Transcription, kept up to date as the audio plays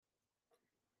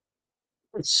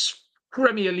It's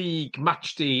Premier League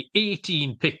Matchday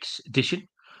 18 picks edition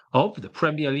of the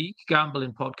Premier League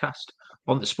Gambling Podcast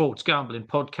on the Sports Gambling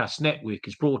Podcast Network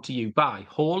is brought to you by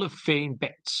Hall of Fame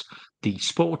Bets, the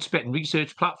sports betting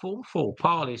research platform for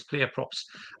parlays, player props,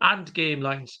 and game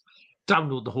lines.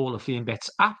 Download the Hall of Fame Bets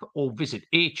app or visit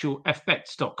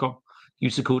hofbets.com.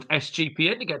 Use the code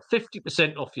SGPN to get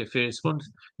 50% off your first month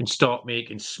and start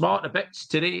making smarter bets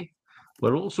today.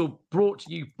 We're also brought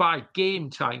to you by Game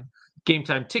Time. Game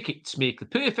Time tickets make the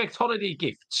perfect holiday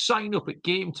gift. Sign up at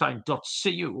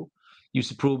gametime.co. Use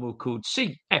the promo code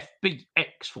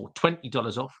CFBX for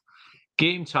 $20 off.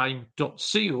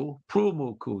 Gametime.co,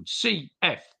 promo code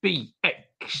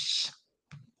CFBX.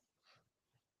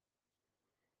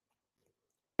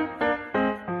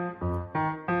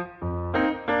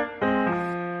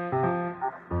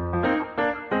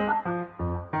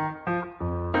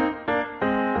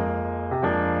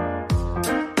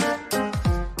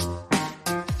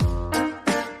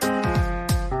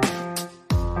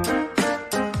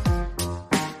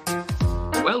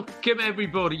 Welcome,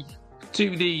 everybody,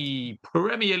 to the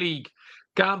Premier League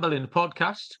Gambling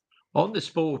Podcast on the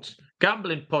Sports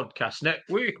Gambling Podcast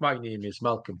Network. My name is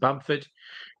Malcolm Bamford,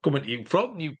 coming to you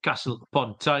from Newcastle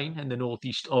upon Tyne in the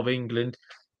northeast of England.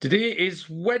 Today is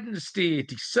Wednesday,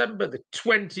 December the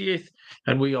 20th,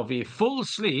 and we have a full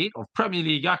slate of Premier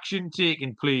League action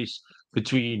taking place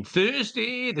between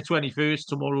Thursday, the 21st,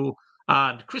 tomorrow,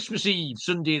 and Christmas Eve,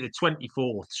 Sunday, the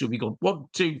 24th. So we've got 4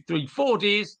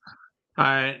 days.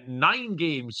 9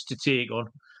 games to take on.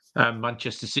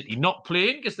 Manchester City not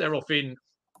playing because they're off in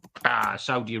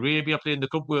Saudi Arabia playing the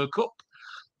World Cup.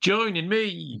 Joining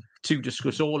me to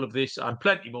discuss all of this and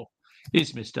plenty more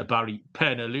is Mr. Barry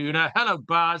Penaluna. Hello,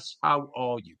 Baz. How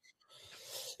are you?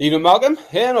 Evening, Malcolm.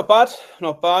 Yeah, not bad.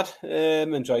 Not bad.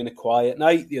 Enjoying a quiet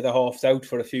night. The other half's out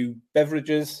for a few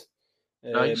beverages.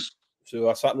 Nice. So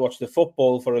I sat and watched the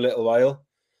football for a little while.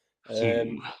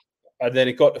 And then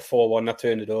it got to 4-1. I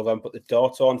turned it over and put the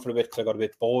darts on for a bit because I got a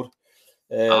bit bored.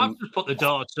 I've just put the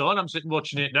darts on. I'm sitting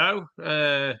watching it now.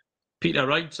 Peter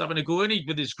Wright's having a go in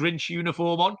with his Grinch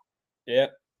uniform on. Yeah.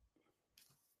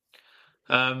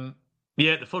 The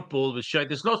football was shite.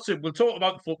 There's lots of. We'll talk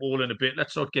about the football in a bit.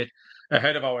 Let's not get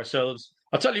ahead of ourselves.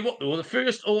 I'll tell you what, though, the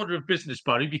first order of business,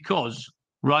 Barry, because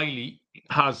Riley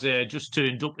has just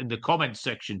turned up in the comments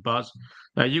section, Baz.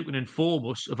 You can inform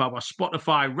us of our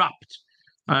Spotify Wrapped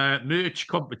merch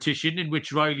competition in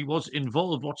which Riley was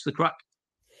involved. What's the crack?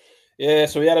 Yeah,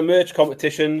 so we had a merch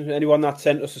competition. Anyone that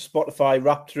sent us a Spotify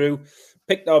Wrapped through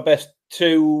picked our best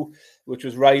 2, which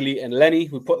was Riley and Lenny.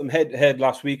 We put them head to head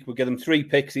last week. We give them 3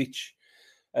 picks each.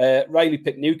 Riley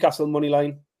picked Newcastle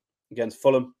moneyline against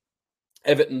Fulham,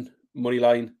 Everton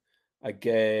moneyline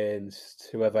against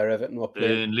whoever Everton were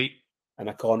playing. Burnley. And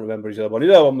I can't remember his other one.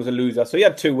 The other one was a loser. So he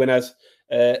had 2 winners.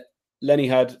 Lenny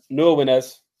had no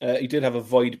winners. He did have a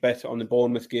void bet on the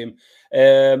Bournemouth game,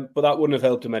 but that wouldn't have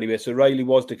helped him anyway. So Riley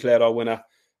was declared our winner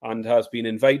and has been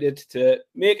invited to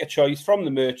make a choice from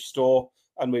the merch store,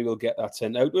 and we will get that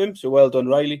sent out to him. So well done,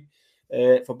 Riley,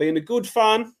 for being a good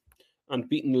fan and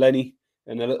beating Lenny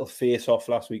in a little face-off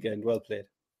last weekend. Well played.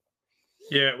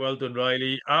 Yeah, well done,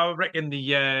 Riley. I reckon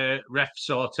the refs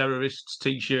are terrorists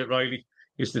T-shirt, Riley,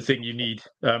 is the thing you need.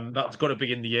 That's got to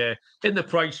be in the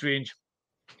price range.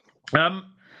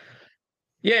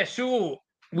 Yeah, so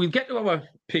we'll get to our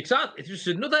picks. It's just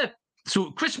another.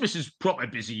 So Christmas is proper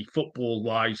busy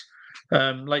football-wise.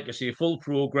 Like I say, a full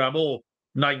programme or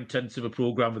 9/10 of a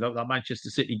programme without that Manchester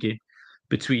City game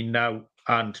between now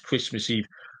and Christmas Eve.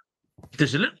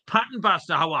 There's a little pattern as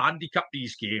to how I handicap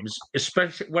these games,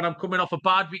 especially when I'm coming off a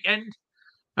bad weekend.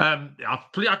 I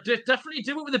definitely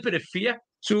do it with a bit of fear.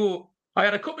 So I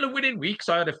had a couple of winning weeks.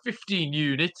 I had a 15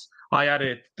 unit. I had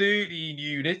a 13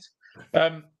 unit.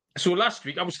 So last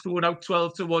week I was throwing out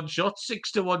 12-1 shots,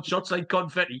 6-1 shots like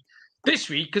confetti. This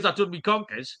week, because I've done my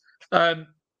conkers, I'm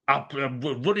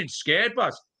running scared,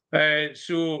 Baz.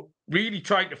 So really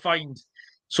trying to find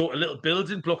sort of little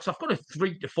building blocks. I've got a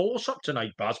 3-4 shot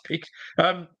tonight, Baz picked.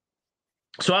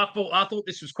 So I thought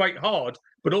this was quite hard,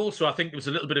 but also I think there was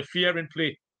a little bit of fear in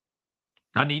play.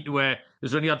 I need to.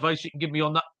 Is there any advice you can give me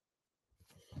on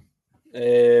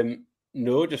that?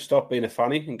 No, just stop being a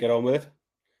fanny and get on with it.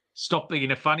 Stop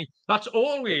being a fanny. That's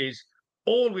always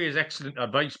excellent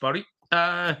advice, Barry.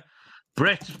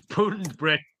 Brett.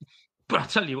 But I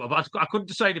tell you what, I couldn't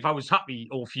decide if I was happy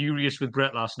or furious with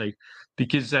Brett last night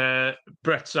because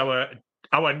Brett's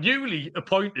our newly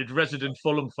appointed resident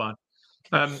Fulham fan.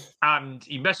 And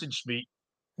he messaged me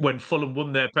when Fulham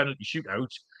won their penalty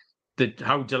shootout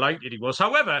how delighted he was.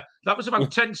 However, that was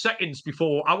about 10 seconds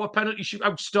before our penalty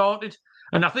shootout started.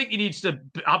 And I think he needs to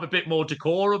have a bit more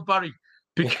decorum, Barry.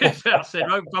 because I said,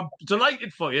 right, I'm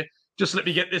delighted for you. Just let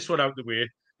me get this one out of the way.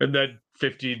 And then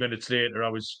 15 minutes later, I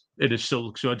was in a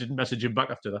sulk, so I didn't message him back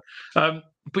after that.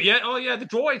 But yeah, the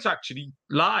draw is actually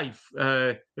live.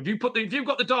 Have you got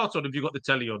the dart on? Have you got the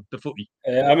telly on, the footy?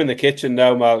 I'm in the kitchen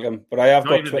now, Malcolm, but I have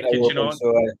got Twitter open, on.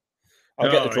 so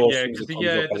I'll get the draw. Yeah, because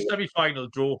the semi-final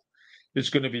draw is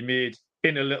going to be made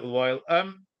in a little while.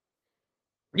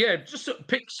 Just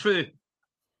picks for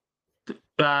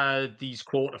these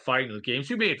quarter-final games.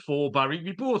 We made 4, Barry.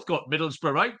 We both got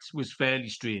Middlesbrough right. It was fairly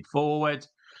straightforward.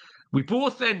 We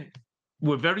both then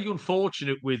were very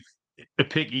unfortunate with a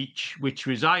pick each, which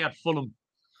was I had Fulham.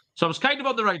 So I was kind of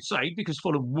on the right side because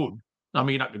Fulham won. I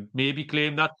mean, I could maybe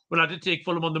claim that. But I did take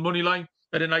Fulham on the money line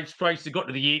at a nice price. They got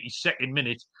to the 82nd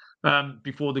minute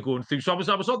before they're going through. So I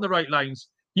was on the right lines.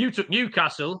 You took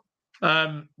Newcastle,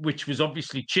 which was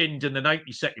obviously chinned in the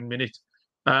 92nd minute.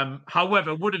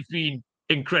 However, would have been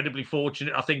incredibly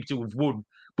fortunate, I think, to have won.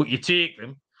 But you take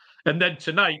them. And then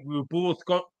tonight, we both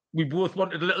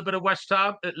wanted a little bit of West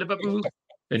Ham at Liverpool.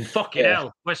 And fucking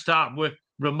hell, West Ham were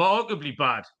remarkably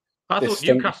bad. I thought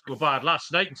Newcastle were bad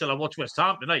last night until I watched West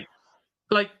Ham tonight.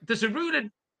 Like, there's a rule in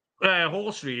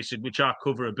horse racing, which I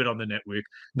cover a bit on the network.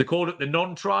 They call it the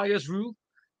non-triers rule.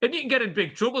 And you can get in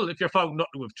big trouble if you're found not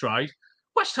to have tried.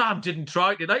 West Ham didn't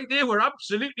try tonight. They were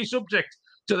absolutely subject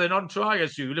to the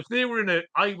non-triers rule. If they were in an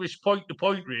Irish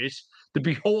point-to-point race, they'd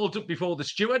be hauled up before the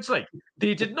stewards. Like,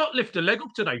 they did not lift a leg up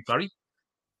tonight, Barry.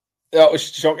 That was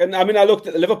shocking. I mean, I looked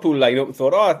at the Liverpool lineup and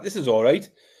thought, this is all right.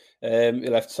 They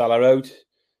left Salah out.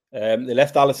 They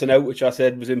left Alisson out, which I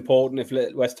said was important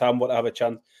if West Ham want to have a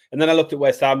chance. And then I looked at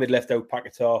West Ham, they'd left out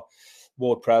Paquetá,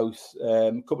 Ward-Prowse,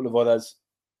 a couple of others.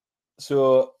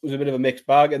 So it was a bit of a mixed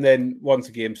bag. And then once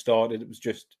the game started, it was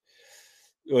just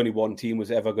only one team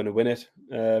was ever going to win it.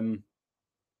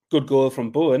 Good goal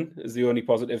from Bowen is the only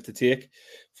positive to take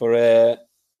for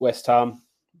West Ham.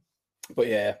 But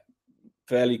yeah,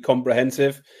 fairly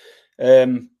comprehensive.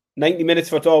 90 minutes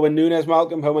for Darwin Núñez,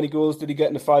 Malcolm. How many goals did he get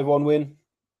in a 5-1 win?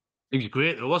 He was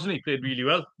great, though, wasn't he? He played really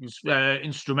well. He was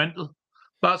instrumental.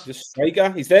 But he's a striker.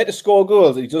 He's there to score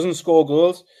goals. He doesn't score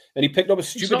goals. And he picked up a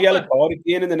stupid yellow card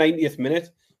again in the 90th minute.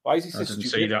 Why is he so stupid?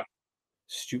 See that.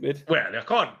 Stupid. Well, I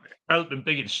can't help him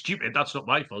being stupid. That's not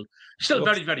my fault. He's still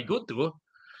very, very good, though.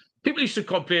 People used to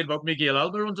complain about Miguel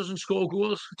Almiron doesn't score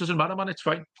goals. It doesn't matter, man. It's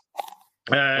fine.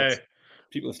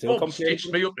 People are still complaining.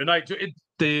 Stitched me up tonight.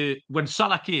 When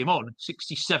Salah came on,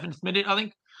 67th minute, I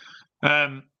think.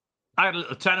 I had a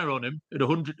little tenner on him at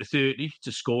 100 to 30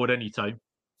 to score at any time.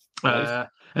 Nice.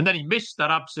 And then he missed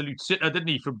that absolute sitter, didn't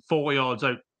he, from 4 yards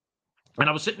out. And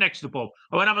I was sitting next to Bob.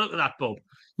 I went, have a look at that, Bob.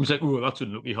 He was like, oh, that's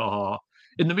unlucky, ha ha.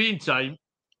 In the meantime,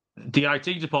 the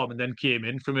IT department then came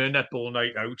in from her netball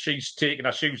night out. She's taking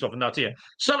her shoes off and that's it.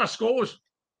 Salah scores.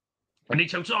 And he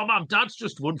tells, oh, man, Dad's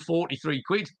just won 43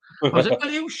 quid. I was like,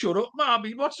 well, you shut up, man. I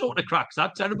mean, what sort of crack's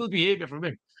that? Terrible behaviour from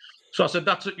him. So I said,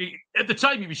 at the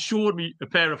time he was showing me a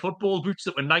pair of football boots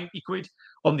that were 90 quid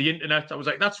on the internet. I was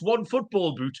like, that's one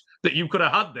football boot that you could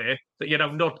have had there that you're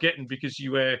now not getting because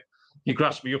you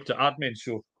grasped me up to admin.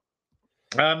 So,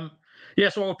 so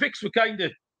our picks were kind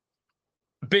of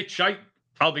a bit shite,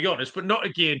 I'll be honest, but not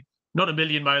a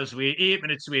million miles away. 8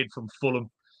 minutes away from Fulham,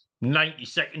 90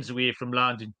 seconds away from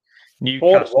landing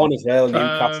Newcastle. 4-1 as well,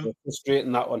 Newcastle.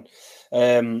 Frustrating that one.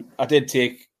 I did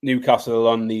take Newcastle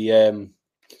on the...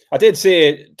 I did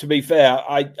say, to be fair,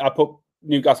 I put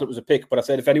Newcastle as a pick, but I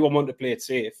said if anyone wanted to play it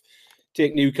safe,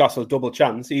 take Newcastle double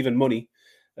chance, even money.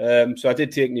 So I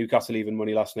did take Newcastle even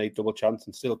money last night, double chance,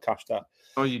 and still cashed that.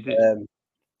 Oh, you did?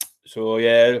 So,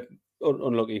 yeah,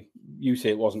 unlucky. You say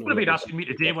it wasn't. You would have been asking me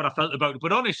today what I felt about it,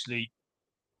 but honestly,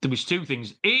 there was two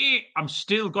things. I'm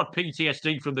still got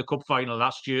PTSD from the cup final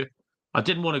last year. I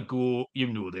didn't want to go,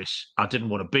 you know this. I didn't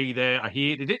want to be there. I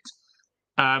hated it.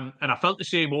 And I felt the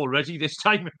same already this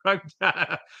time around.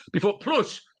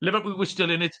 Plus, Liverpool was still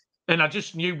in it, and I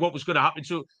just knew what was going to happen.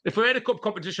 So if we had a cup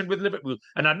competition with Liverpool,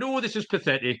 and I know this is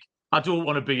pathetic, I don't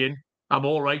want to be in. I'm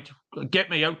all right. Get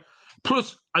me out.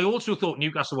 Plus, I also thought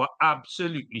Newcastle were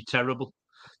absolutely terrible.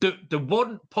 The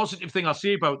one positive thing I'll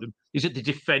say about them is that they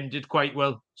defended quite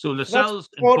well. So Lascelles...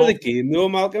 That's part of the game, though,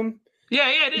 Malcolm. Yeah,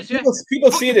 it is.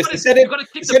 People see this. They said it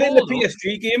in the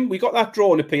PSG game. We got that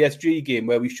draw in the PSG game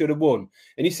where we should have won.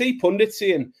 And you see pundits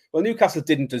saying, well, Newcastle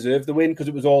didn't deserve the win because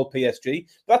it was all PSG.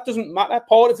 That doesn't matter.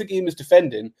 Part of the game is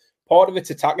defending. Part of it's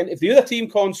attacking. If the other team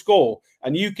can't score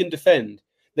and you can defend,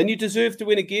 then you deserve to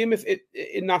win a game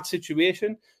in that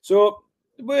situation. So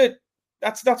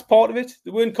that's part of it.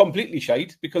 They weren't completely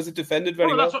shite because they defended very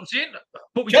well. That's what I'm saying.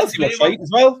 But Chelsea were shite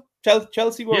as well.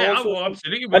 Chelsea were also...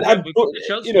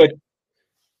 absolutely.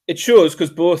 It shows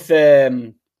because both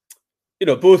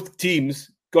both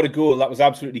teams got a goal that was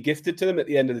absolutely gifted to them at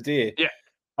the end of the day. Yeah.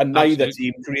 And neither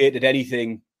team created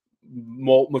anything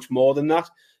much more than that.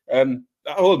 I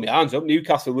hold my hands up.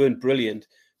 Newcastle weren't brilliant.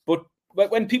 But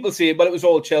when people say, well, it was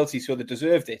all Chelsea, so they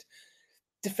deserved it,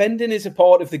 defending is a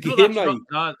part of the game.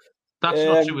 That's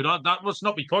not true at all. That was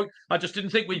not my point. I just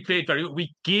didn't think we played very well.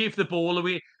 We gave the ball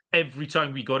away every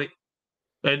time we got it.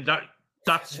 And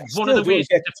that's one of the ways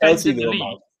to defend in the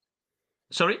league.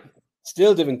 Sorry?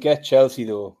 Still didn't get Chelsea,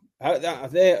 though.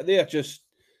 They are just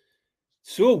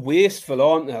so wasteful,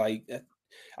 aren't they? Like,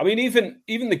 I mean,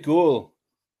 even the goal,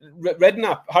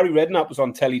 Harry Redknapp was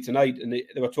on telly tonight, and they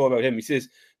were talking about him. He says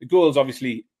the goal's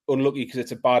obviously unlucky because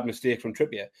it's a bad mistake from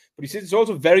Trippier, but he says it's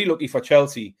also very lucky for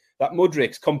Chelsea that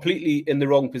Mudryk's completely in the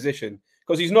wrong position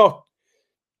because he's not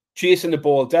chasing the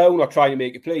ball down or trying to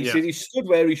make a play. He says he stood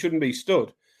where he shouldn't be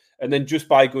stood, and then just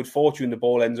by good fortune, the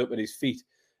ball ends up at his feet.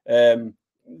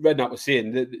 Redknapp was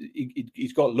saying that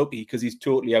he's got lucky because he's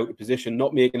totally out of position,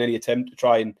 not making any attempt to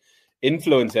try and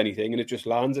influence anything, and it just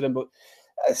lands at him. But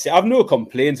I have no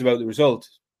complaints about the result.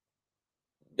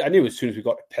 I knew as soon as we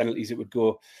got the penalties it would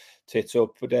go tits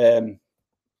up, but I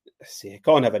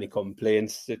can't have any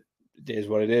complaints. It is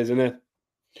what it is, isn't it?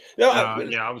 But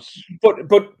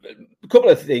a couple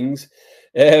of things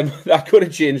that could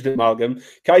have changed it, Malcolm.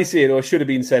 Caicedo should have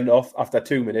been sent off after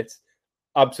 2 minutes.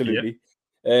 Absolutely.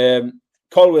 Yep.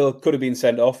 Colwill could have been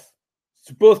sent off.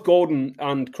 So both Gordon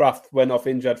and Kraft went off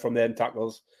injured from their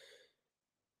tackles.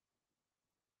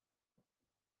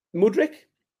 Mudryk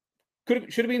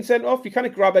should have been sent off. You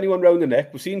can't grab anyone round the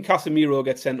neck. We've seen Casemiro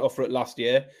get sent off for it last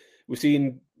year. We've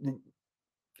seen,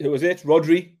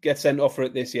 Rodri get sent off for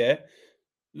it this year.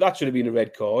 That should have been a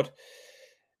red card.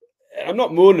 I'm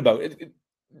not moaning about it.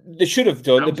 They should have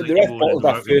done. The ref bottled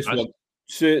that first one,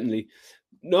 certainly.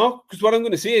 No, because what I'm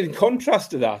going to say, in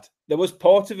contrast to that, there was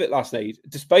part of it last night,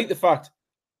 despite the fact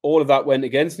all of that went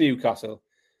against Newcastle.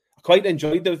 I quite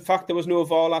enjoyed the fact there was no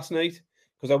VAR last night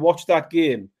because I watched that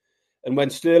game, and when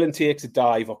Sterling takes a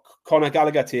dive or Conor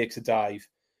Gallagher takes a dive,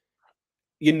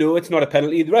 it's not a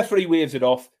penalty. The referee waves it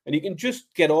off, and you can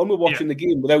just get on with watching the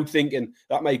game without thinking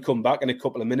that might come back in a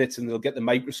couple of minutes and they'll get the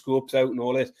microscopes out and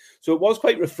all this. So it was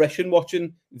quite refreshing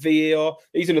watching VAR.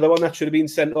 He's another one that should have been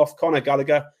sent off. Conor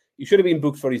Gallagher, he should have been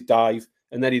booked for his dive,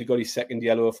 and then he'd got his second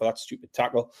yellow for that stupid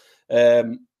tackle.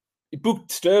 He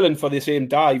booked Sterling for the same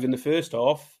dive in the first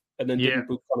half, and then didn't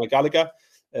book Conor Gallagher.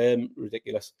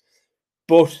 Ridiculous.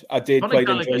 But I did quite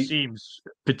enjoy. Gallagher seems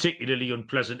particularly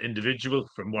unpleasant individual,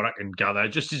 from what I can gather.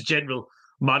 Just his general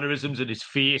mannerisms and his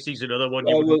face. He's another one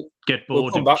you would get bored.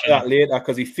 We'll come back to that later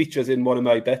because he features in one of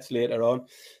my bets later on.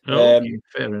 Fair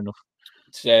enough.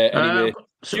 Anyway,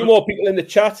 a few more people in the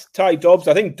chat. Ty Dobbs.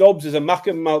 I think Dobbs is a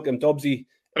Malcolm Dobbsy.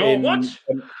 What?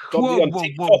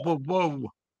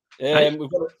 Whoa. We've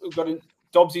got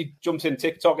Dobbsy jumps in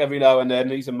TikTok every now and then.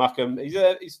 He's a Mackham.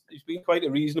 He's been quite a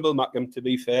reasonable Mackham, to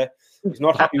be fair. He's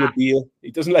not happy with Beale.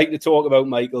 He doesn't like to talk about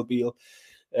Michael Beale.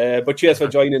 But cheers for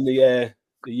joining the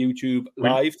YouTube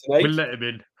live tonight. We'll let him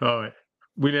in. All right.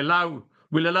 We'll allow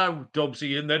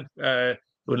Dobbsy in then,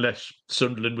 unless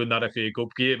Sunderland win that FA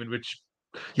Cup game, in which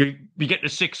you get the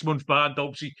 6 month ban,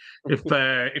 Dobbsy.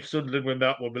 If Sunderland win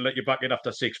that one, we'll let you back in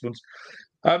after 6 months.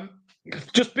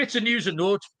 Just bits of news and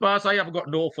notes, Baz. I haven't got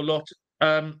an awful lot.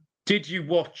 Did you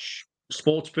watch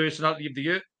Sports Personality of the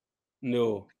Year?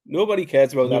 No. Nobody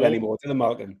cares about that anymore, do they,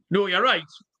 Malcolm? No, you're right.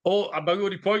 My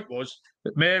only point was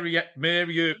that Mary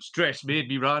Earp's dress made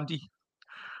me randy.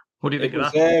 What do you think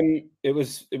of that? It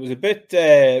was a bit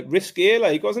risque,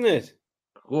 like, wasn't it?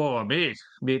 Oh, made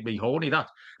me horny, that.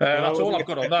 That's all I've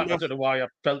got on that. I don't know why I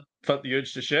felt the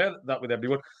urge to share that with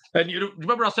everyone. And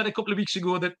remember I said a couple of weeks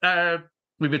ago that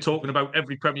we were talking about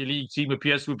every Premier League team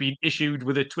appears to have been issued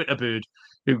with a Twitter bird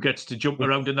who gets to jump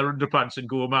around in their underpants and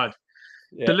go mad.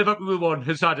 Yeah. The Liverpool one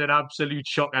has had an absolute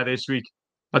shocker this week.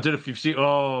 I don't know if you've seen.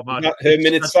 Oh man, her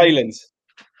minute silence.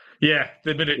 Yeah,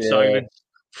 the minute silence.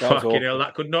 Fucking hell,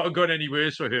 that could not have gone any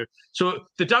worse for her. So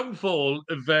the downfall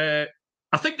of, I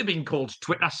think they're being called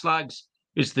Twitter slags,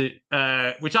 is the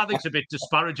which I think is a bit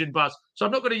disparaging, Baz. So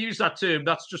I'm not going to use that term.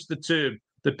 That's just the term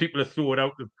that people are throwing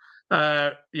out them.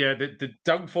 The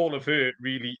downfall of her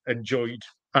really enjoyed.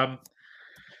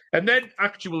 And then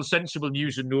actual sensible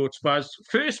news and notes, Baz.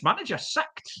 First manager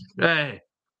sacked.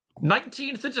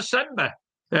 19th of December.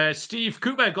 Steve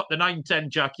Cooper got the 9-10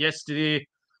 jack yesterday.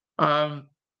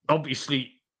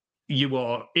 Obviously, you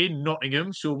are in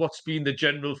Nottingham, so what's been the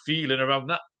general feeling around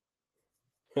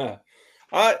that?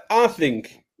 I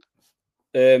think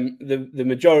the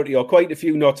majority, or quite a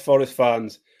few Notts Forest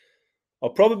fans, are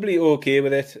probably okay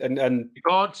with it. And you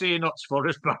can't say Notts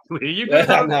Forest, by the way. You no,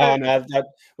 can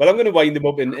well, I'm going to wind them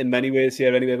up in many ways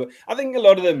here anyway. But I think a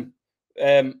lot of them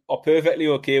are perfectly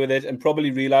okay with it and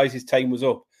probably realise his time was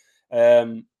up.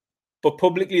 But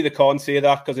publicly, they can't say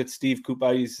that because it's Steve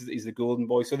Cooper. He's the golden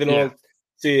boy. So they'll all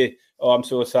say, "Oh, I'm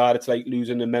so sad. It's like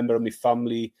losing a member of my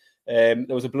family." There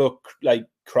was a bloke like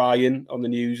crying on the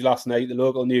news last night, the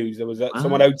local news. There was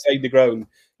someone outside the ground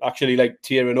actually like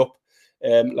tearing up,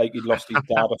 like he'd lost his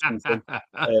dad or something.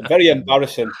 Very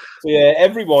embarrassing. So yeah,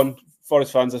 everyone,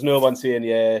 Forest fans, there's no one saying,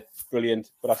 yeah,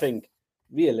 brilliant. But I think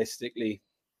realistically,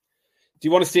 do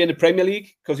you want to stay in the Premier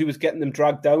League? Because he was getting them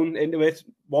dragged down into it.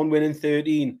 1 win in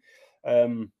 13.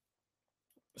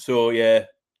 So yeah,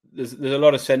 there's a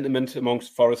lot of sentiment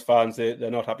amongst Forest fans. They're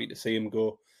not happy to see him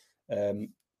go.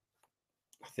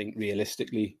 I think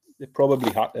realistically, they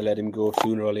probably had to let him go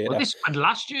sooner or later. Well, this happened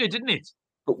last year, didn't it?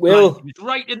 But Will, he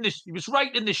was right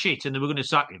in the shit, and they were going to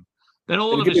sack him. Then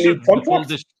all of a sudden, they pulled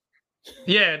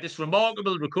this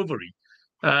remarkable recovery,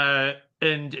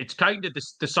 and it's kind of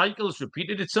the cycle's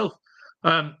repeated itself.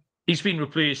 He's been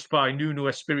replaced by Nuno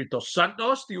Espirito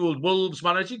Santos, the old Wolves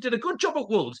manager. He did a good job at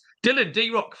Wolves. Dylan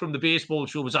D-Rock from the baseball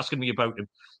show was asking me about him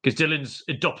because Dylan's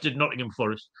adopted Nottingham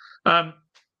Forest.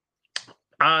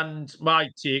 And my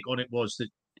take on it was that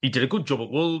he did a good job at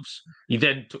Wolves. He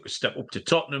then took a step up to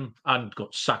Tottenham and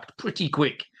got sacked pretty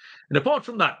quick. And apart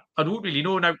from that, I don't really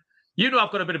know. Now,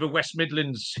 I've got a bit of a West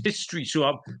Midlands history, so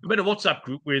I'm in a WhatsApp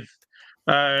group with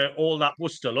all that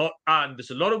Worcester lot. And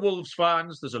there's a lot of Wolves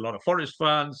fans, there's a lot of Forest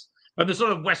fans, and there's a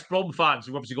lot of West Brom fans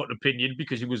who obviously got an opinion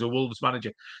because he was a Wolves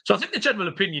manager. So I think the general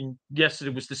opinion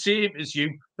yesterday was the same as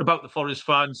you about the Forest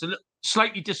fans.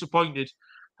 Slightly disappointed,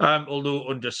 although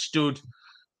understood.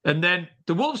 And then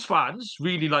the Wolves fans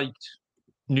really liked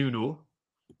Nuno,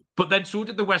 but then so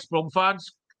did the West Brom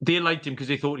fans. They liked him because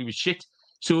they thought he was shit.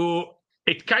 So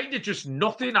it's kind of just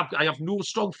nothing. I have no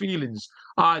strong feelings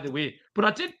either way.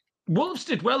 But Wolves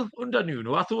did well under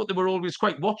Nuno. I thought they were always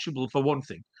quite watchable for one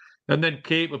thing, and then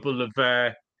capable of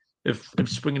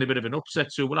springing a bit of an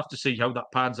upset. So we'll have to see how that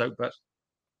pans out. But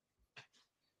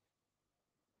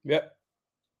yeah,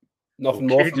 nothing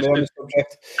more from me on the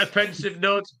subject. A pensive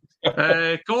nod.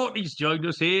 Courtney's joined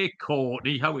us. Hey,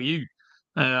 Courtney, how are you?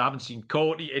 I haven't seen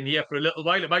Courtney in here for a little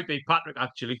while. It might be Patrick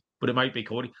actually, but it might be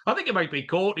Courtney. I think it might be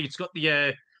Courtney. It's got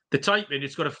the typing.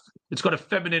 It's got a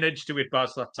feminine edge to it,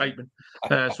 Baz, that typing.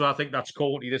 So I think that's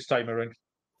Courtney this time around.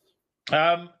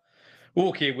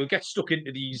 Okay, we'll get stuck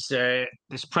into these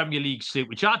this Premier League slate,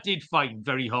 which I did find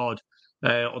very hard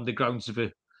on the grounds of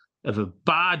a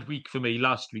bad week for me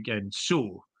last weekend.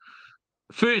 So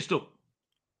first up,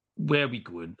 where are we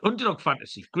going? Underdog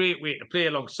Fantasy. Great way to play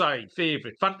alongside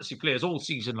favourite fantasy players all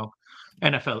season long.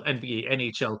 NFL, NBA,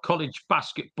 NHL, college,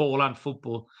 basketball and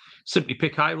football. Simply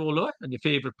pick higher or lower and your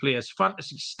favourite players'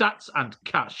 fantasy stats and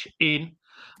cash in.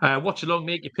 Watch along,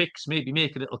 make your picks, maybe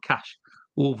make a little cash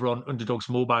over on Underdog's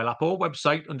mobile app or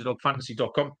website,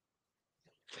 underdogfantasy.com.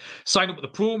 Sign up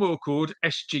with the promo code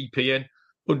SGPN.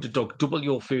 Underdog, double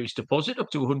your first deposit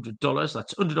up to $100.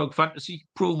 That's Underdog Fantasy,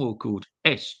 promo code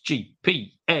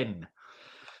SGPN.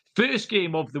 First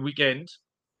game of the weekend,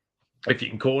 if you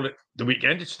can call it the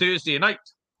weekend, it's Thursday night.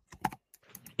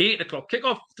 8 o'clock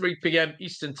kickoff, 3 p.m.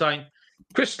 Eastern Time.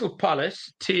 Crystal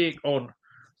Palace take on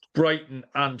Brighton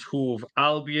and Hove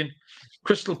Albion.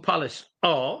 Crystal Palace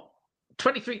are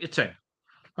 23 to 10,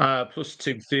 plus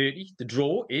 230. The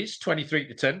draw is 23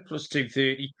 to 10, plus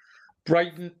 230.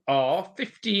 Brighton are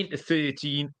 15 to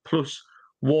 13 plus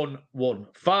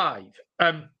 115.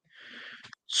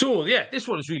 So yeah, this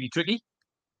one is really tricky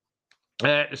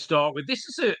to start with. This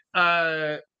is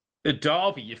a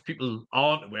derby, if people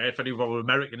aren't aware, if any of our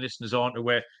American listeners aren't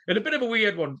aware, and a bit of a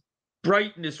weird one.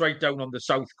 Brighton is right down on the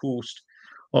south coast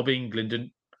of England,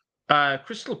 and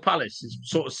Crystal Palace is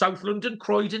sort of South London,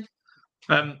 Croydon.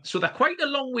 So they're quite a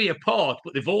long way apart,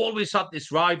 but they've always had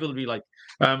this rivalry. Like,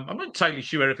 I'm not entirely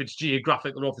sure if it's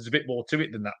geographical or if there's a bit more to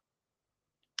it than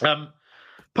that.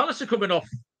 Palace are coming off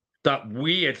that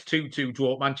weird 2-2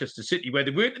 draw at Manchester City, where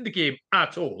they weren't in the game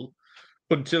at all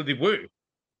until they were.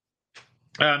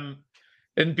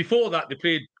 And before that, they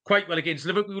played quite well against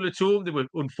Liverpool at home. They were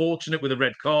unfortunate with a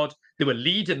red card. They were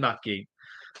leading that game.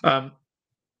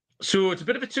 So it's a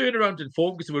bit of a turnaround in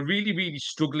form because they were really, really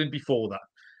struggling before that.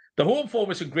 The home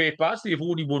form isn't great, Baz. They have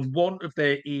only won one of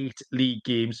their 8 league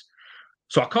games.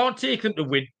 So I can't take them to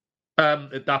win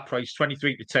at that price,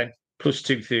 23 to 10, plus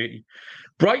 230.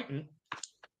 Brighton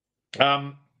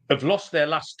have lost their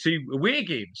last 2 away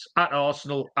games at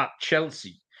Arsenal, at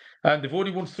Chelsea. And they've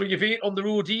only won 3 of 8 on the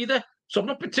road either. So I'm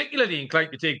not particularly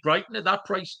inclined to take Brighton at that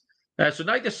price. So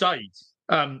neither side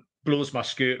blows my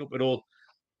skirt up at all.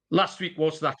 last week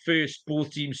was that first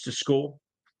both teams to score.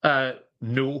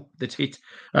 No, that's it.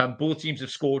 Both teams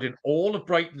have scored in all of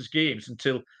Brighton's games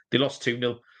until they lost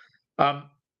 2-0.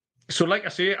 So, like I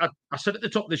say, I said at the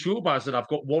top of the show, Baz, that I've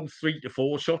got 1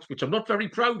 3-4 shot, which I'm not very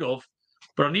proud of,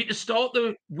 but I need to start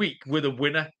the week with a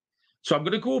winner. So I'm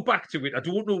going to go back to it. I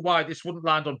don't know why this wouldn't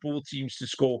land on both teams to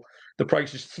score. The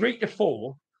price is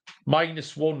 3-4,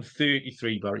 minus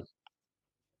 133, Barry.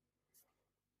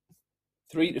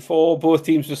 3-4, both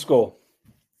teams to score.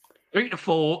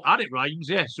 3-4, and it rhymes,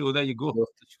 yeah. So there you go. Both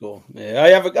to score.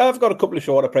 Yeah, I've got a couple of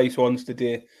shorter price ones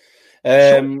today.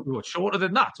 Shorter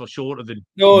than that, or shorter than?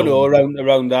 No,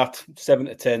 around that 7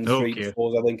 to 10, Okay.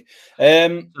 3-4, I think.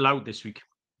 Allowed this week.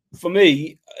 For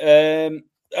me, I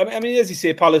mean, as you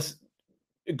say, Palace,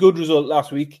 a good result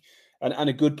last week and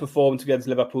a good performance against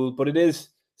Liverpool, but it is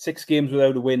 6 games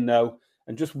without a win now,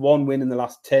 and just 1 win in the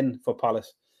last 10 for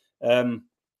Palace.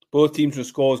 Both teams to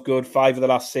score is good. 5 of the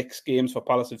last 6 games for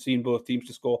Palace have seen both teams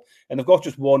to score, and they've got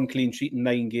just 1 clean sheet in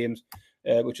 9 games,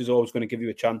 which is always going to give you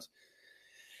a chance.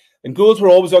 And goals were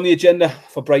always on the agenda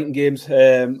for Brighton games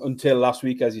until last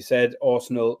week, as you said.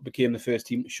 Arsenal became the first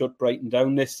team to shut Brighton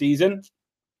down this season.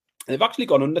 They've actually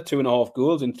gone under 2.5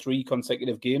 goals in 3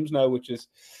 consecutive games now, which is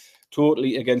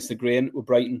totally against the grain with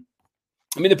Brighton.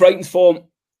 I mean, the Brighton's form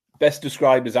best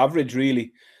described as average,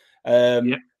 really.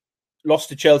 Lost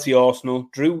to Chelsea, Arsenal,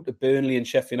 drew to Burnley and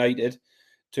Sheffield United,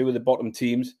 2 of the bottom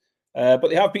teams. But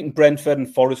they have beaten Brentford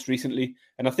and Forest recently.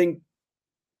 And I think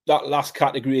that last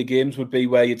category of games would be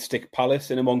where you'd stick Palace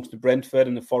in amongst the Brentford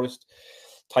and the Forest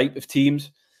type of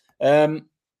teams.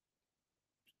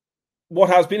 What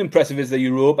has been impressive is the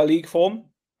Europa League form.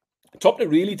 Topped a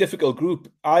really difficult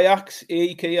group. Ajax,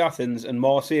 AEK Athens and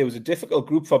Marseille was a difficult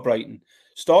group for Brighton.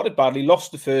 Started badly,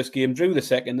 lost the first game, drew the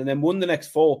second, and then won the next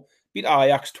 4. Beat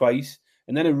Ajax twice,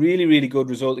 and then a really, really good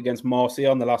result against Marseille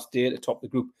on the last day to top the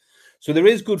group. So there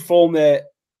is good form there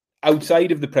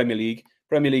outside of the Premier League.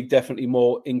 Premier League definitely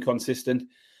more inconsistent.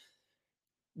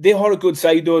 They are a good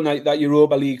side, though, and that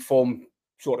Europa League form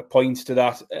sort of points to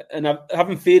that. And I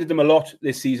haven't faded them a lot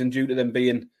this season due to them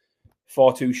being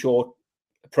far too short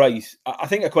a price. I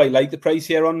think I quite like the price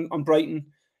here on Brighton.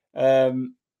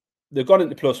 They've gone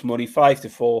into plus money,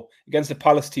 5-4, against a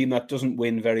Palace team that doesn't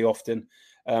win very often.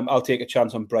 I'll take a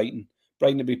chance on Brighton.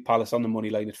 Brighton to beat Palace on the money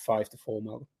line at 5-4,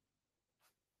 Malcolm.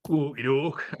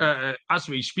 As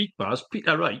we speak, Baz,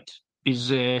 Peter Wright is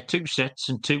 2 sets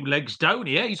and 2 legs down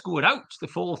here. He's going out, the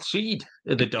 4th seed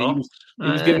of the darts.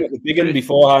 He was giving it the big one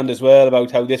beforehand as well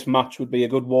about how this match would be a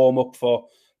good warm-up for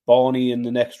Barney in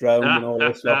the next round and all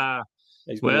this stuff.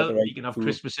 Well, he can have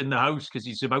Christmas in the house because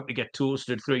he's about to get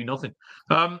toasted 3-0.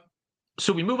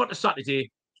 So we move on to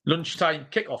Saturday, lunchtime,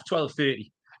 kick-off,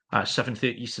 12:30.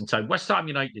 7:30 Eastern Time. West Ham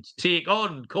United take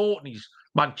on Courtney's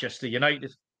Manchester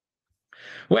United.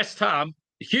 West Ham,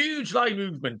 huge line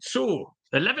movement. So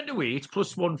 11-8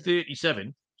 plus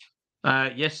 137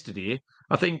 yesterday.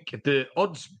 I think the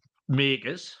odds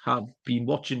makers have been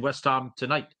watching West Ham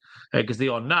tonight because they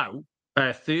are now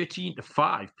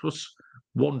 13-5 plus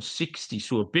 160.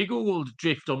 So a big old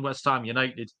drift on West Ham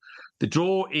United. The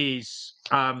draw is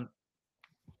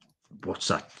what's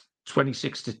that?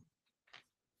 26-10.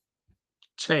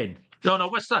 No,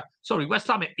 West Ham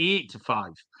at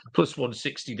 8-5 plus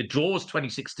 160. The draw is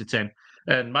 26-10,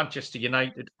 and Manchester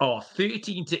United are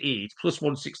 13-8 plus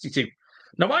 162.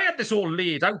 Now I had this all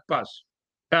laid out, Baz.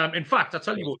 In fact, I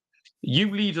tell you what,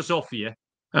 you lead us off here,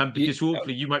 because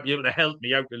hopefully you might be able to help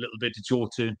me out a little bit. It's your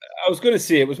turn. I was going to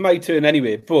say it was my turn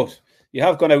anyway, but you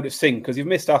have gone out of sync because you've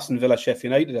missed Aston Villa,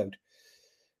 Sheffield United out.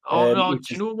 Oh no! Do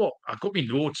you know what? I got my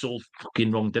notes all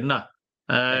fucking wrong, didn't I?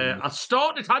 I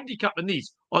started handicapping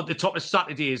these on the top of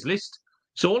Saturday's list.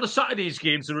 So all the Saturday's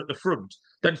games are at the front.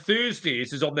 Then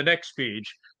Thursdays is on the next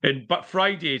page. But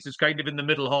Fridays is kind of in the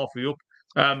middle, halfway up.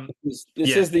 This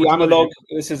is the analog.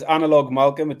 This is analog,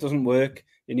 Malcolm. It doesn't work.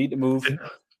 You need to move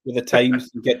with the times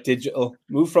and get digital.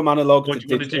 Move from analog to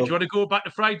digital. Do you want to go back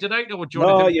to Friday night, or do you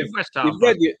want to do West Ham?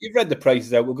 You've read the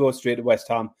prices out. We'll go straight to West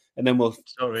Ham, and then we'll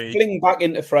fling back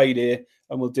into Friday,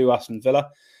 and we'll do Aston Villa.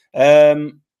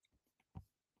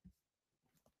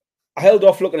 I held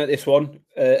off looking at this one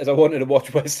as I wanted to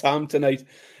watch West Ham tonight.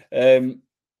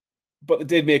 But they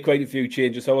did make quite a few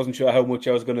changes, so I wasn't sure how much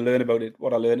I was going to learn about it.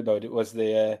 What I learned about it was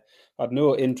they had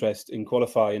no interest in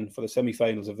qualifying for the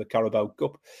semi-finals of the Carabao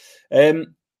Cup.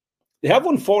 They have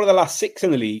won 4 of the last 6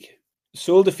 in the league.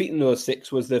 Sole defeat in those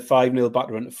 6 was the 5-0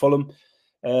 battering at Fulham.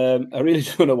 I really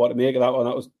don't know what to make of that one.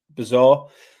 That was bizarre.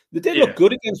 They did look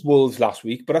good against Wolves last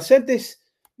week, but I said this,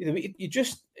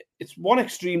 it's one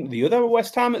extreme to the other with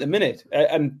West Ham at the minute.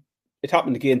 And it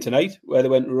happened again tonight, where they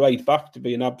went right back to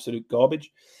being absolute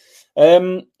garbage.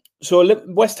 So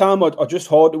West Ham are just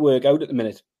hard to work out at the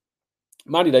minute.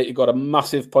 Man United got a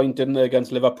massive point, didn't they,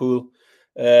 against Liverpool?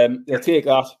 They'll take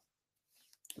that.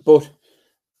 But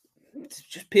it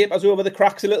just papers over the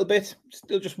cracks a little bit.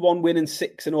 Still just 1 win in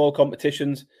 6 in all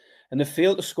competitions. And they've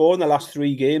failed to score in the last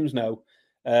 3 games now.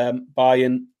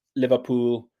 Bayern,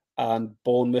 Liverpool and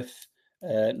Bournemouth.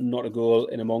 Not a goal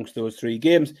in amongst those 3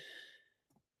 games.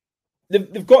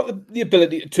 They've got the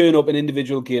ability to turn up in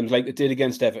individual games like they did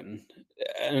against Everton.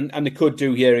 And they could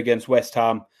do here against West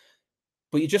Ham.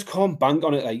 But you just can't bank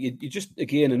on it. Like you just,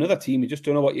 again, another team, you just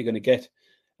don't know what you're going to get.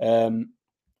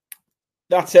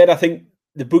 That said, I think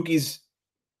the bookies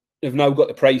have now got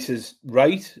the prices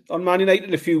right on Man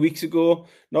United. A few weeks ago,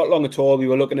 not long at all, we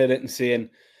were looking at it and saying,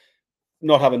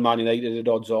 not having Man United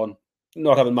at odds on,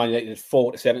 not having Man United at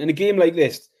 4-7. In a game like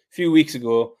this, a few weeks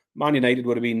ago, Man United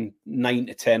would have been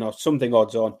 9-10 or something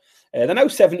odds on. They're now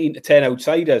 17-10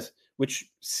 outsiders,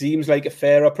 which seems like a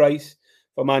fairer price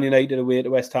for Man United away to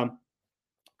West Ham.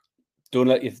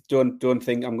 Don't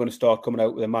think I'm going to start coming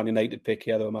out with a Man United pick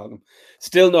here, though, Malcolm.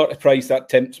 Still not a price that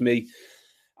tempts me.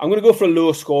 I'm going to go for a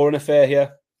low scoring affair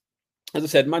here. As I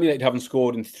said, Man United haven't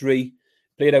scored in 3.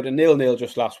 Played out a 0-0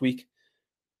 just last week.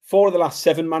 4 of the last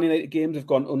 7 Man United games have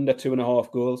gone under 2.5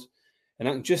 goals. And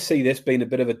I can just see this being a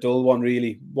bit of a dull one,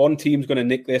 really. One team's going to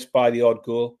nick this by the odd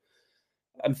goal.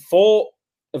 And 4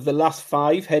 of the last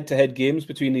 5 head-to-head games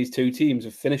between these two teams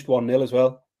have finished 1-0 as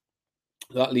well.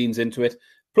 That leans into it.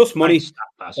 Plus money,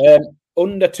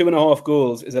 under 2.5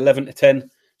 goals is 11-10.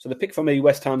 So the pick for me,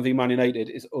 West Ham v Man United,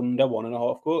 is under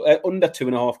 1.5 goals, under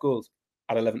 2.5 goals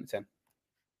at 11-10.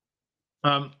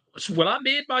 So, I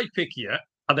made my pick here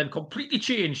and then completely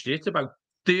changed it about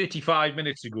 35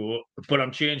 minutes ago, but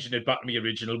I'm changing it back to my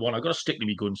original one. I've got to stick to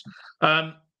my guns.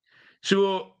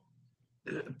 So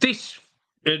this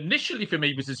initially for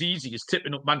me was as easy as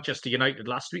tipping up Manchester United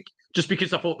last week, just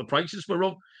because I thought the prices were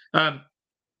wrong.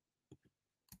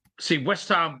 See, West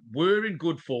Ham were in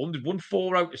good form. They've won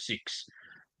 4 out of 6.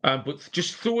 But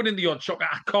just throwing in the odd shock,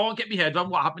 I can't get my head around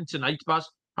what happened tonight, Baz.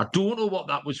 I don't know what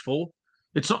that was for.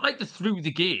 It's not like they threw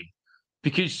the game,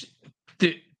 because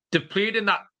they've played in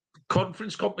that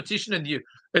conference competition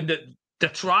and they're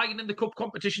trying in the cup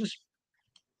competitions.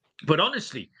 But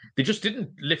honestly, they just didn't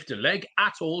lift a leg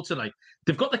at all tonight.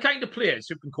 They've got the kind of players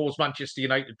who can cause Manchester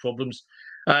United problems.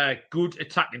 Good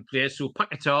attacking players. So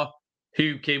Paquetá,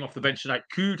 who came off the bench tonight.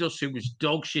 Kudus, who was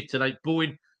dog shit tonight.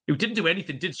 Bowen, who didn't do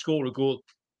anything, did score a goal.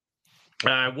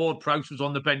 Ward-Prowse was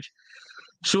on the bench.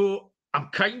 So I'm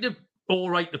kind of all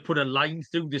right to put a line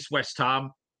through this West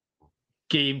Ham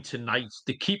game tonight.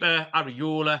 The keeper,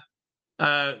 Areola,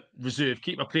 reserve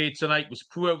keeper, played tonight, was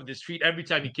poor with his feet. Every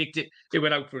time he kicked it, it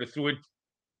went out for a throw-in.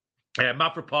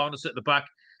 Mavropanos at the back,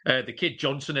 the kid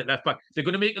Johnson at left back. They're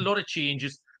going to make a lot of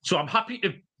changes. So I'm happy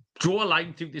to draw a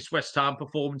line through this West Ham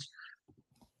performance.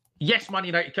 Yes, Man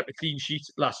United kept a clean sheet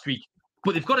last week,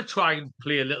 but they've got to try and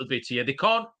play a little bit here. They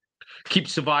can't keep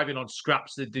surviving on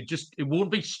scraps. It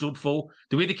won't be stood for.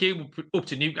 The way they came up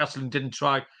to Newcastle and didn't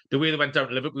try, the way they went down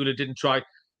to Liverpool and didn't try.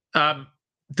 They're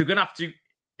going to have to,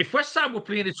 if West Ham were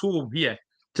playing at home here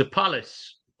to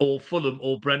Palace or Fulham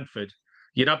or Brentford,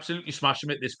 you'd absolutely smash them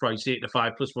at this price,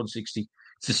 8-5 plus 160.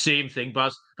 It's the same thing,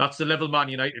 Baz. That's the level Man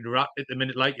United are at the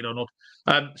minute, like it or not.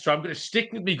 So I'm going to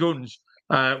stick with my guns.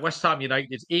 West Ham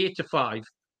United 8-5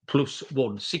 plus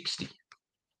 160.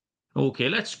 Okay,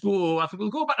 let's go. I think we'll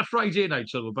go back to Friday night,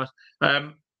 shall we? But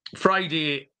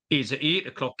Friday is at 8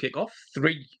 o'clock kickoff,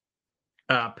 3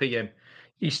 p.m.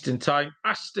 Eastern Time.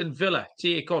 Aston Villa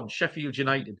take on Sheffield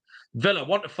United. Villa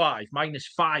 1-5, minus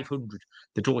 500.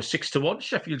 The draw is 6-1.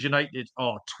 Sheffield United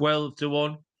are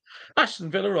 12-1.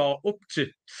 Aston Villa are up to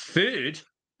 3rd.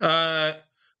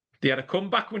 They had a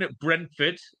comeback win at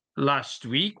Brentford last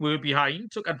week. Were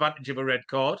behind, took advantage of a red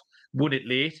card, won it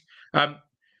late.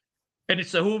 And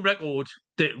it's the home record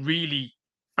that really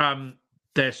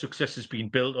their success has been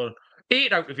built on.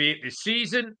 8 out of 8 this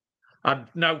season, and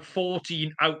now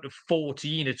 14 out of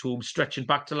 14 at home, stretching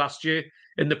back to last year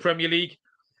in the Premier League.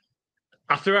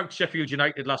 I threw out Sheffield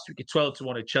United last week at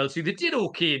 12-1 at Chelsea. They did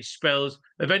okay in spells,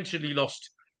 eventually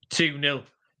lost 2-0.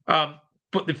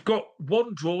 But they've got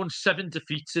 1 draw and 7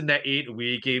 defeats in their 8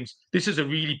 away games. This is a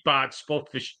really bad spot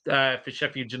for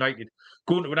Sheffield United,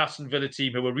 going to an Aston Villa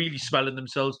team who are really smelling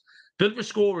themselves. Villa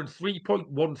scoring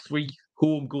 3.13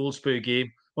 home goals per game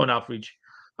on average.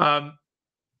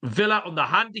 Villa on the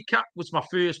handicap was my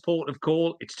first port of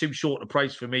call. It's too short a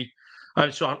price for me.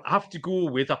 So I'll have to go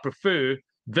with, I prefer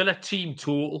Villa team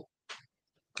total.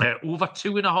 Over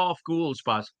 2.5 goals,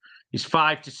 Baz, is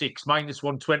 5-6, minus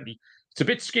 120. It's a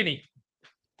bit skinny,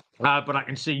 but I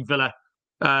can see Villa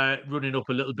running up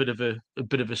a little bit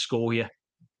of a score here.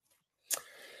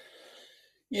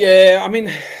 Yeah, I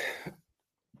mean,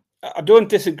 I don't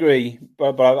disagree,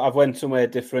 but I've went somewhere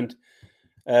different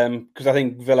because I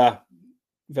think Villa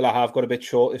have got a bit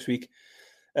short this week.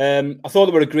 I thought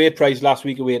they were a great price last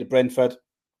week away at Brentford.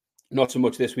 Not so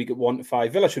much this week at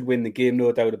 1-5. Villa should win the game,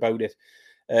 no doubt about it.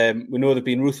 We know they've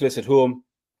been ruthless at home.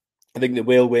 I think they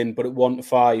will win, but at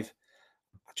 1-5,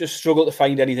 I just struggle to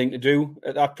find anything to do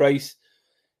at that price.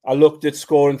 I looked at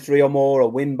scoring 3 or more, or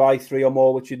win by 3 or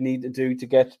more, which you'd need to do to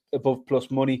get above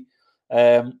plus money.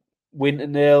 Win to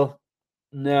nil,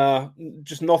 no,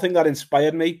 just nothing that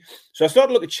inspired me. So I started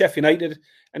to look at Sheffield United,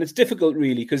 and it's difficult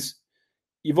really because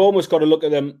you've almost got to look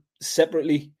at them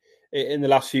separately in the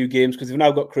last few games because they've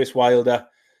now got Chris Wilder.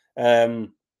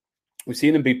 We've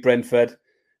seen them beat Brentford.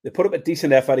 They put up a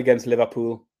decent effort against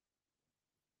Liverpool.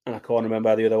 And I can't remember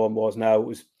how the other one was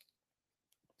now.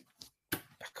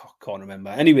 I can't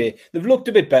remember. Anyway, they've looked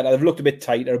a bit better. They've looked a bit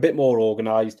tighter, a bit more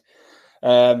organised.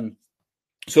 So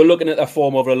looking at their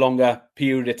form over a longer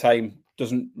period of time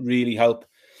doesn't really help.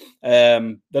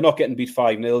 They're not getting beat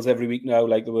 5-0 every week now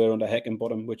like they were under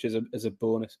Heckingbottom, which is a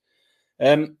bonus.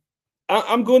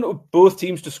 I'm going to both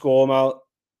teams to score, Mal.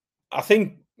 I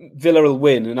think Villa will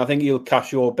win, and I think you'll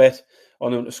cash your bet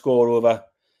on them to score over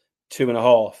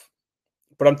 2.5.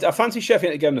 But I fancy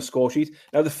Sheffield to get on the score sheet.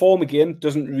 Now, the form again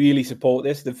doesn't really support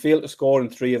this. They've failed to score in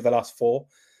 3 of the last 4.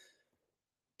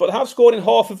 But they have scored in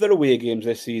half of their away games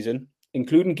this season,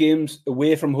 including games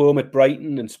away from home at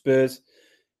Brighton and Spurs.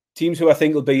 Teams who I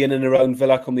think will be in and around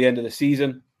Villa come the end of the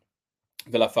season.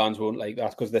 Villa fans won't like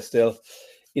that because they're still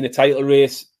in a title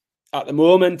race at the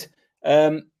moment.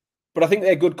 But I think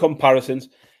they're good comparisons.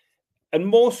 And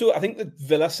more so, I think the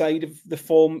Villa side of the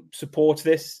form supports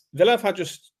this. Villa have had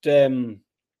just... they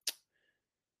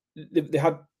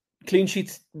had clean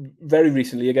sheets very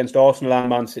recently against Arsenal and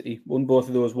Man City. Won both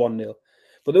of those 1-0.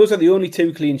 But those are the only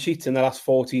 2 clean sheets in the last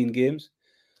 14 games.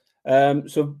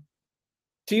 So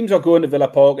teams are going to Villa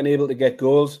Park and able to get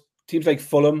goals. Teams like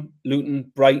Fulham,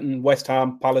 Luton, Brighton, West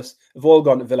Ham, Palace have all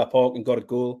gone to Villa Park and got a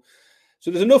goal.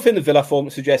 So there's enough in the Villa form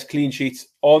to suggest clean sheets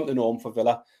aren't the norm for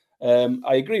Villa.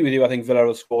 I agree with you. I think Villa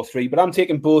will score 3, but I'm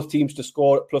taking both teams to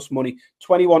score at plus money,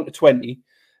 21-20.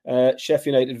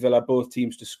 Sheffield United, Villa, both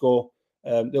teams to score.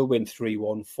 They'll win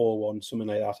 3-1, 4-1, something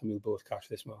like that, and we'll both cash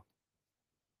this one.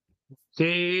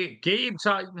 The Game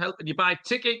Time helping you buy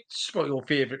tickets for your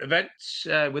favourite events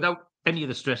without any of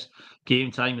the stress.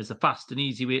 Game Time is a fast and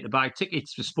easy way to buy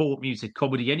tickets for sport, music,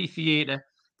 comedy, any theatre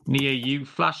near you.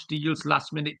 Flash deals,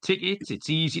 last minute tickets. It's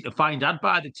easy to find and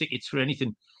buy the tickets for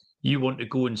anything you want to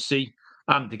go and see.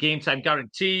 The Game Time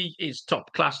guarantee is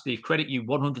top class. They credit you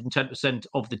 110%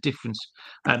 of the difference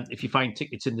if you find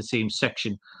tickets in the same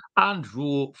section and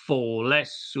row for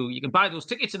less. So you can buy those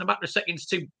tickets in a matter of seconds,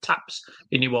 2 taps,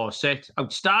 and you are set.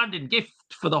 Outstanding gift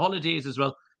for the holidays as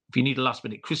well. If you need a last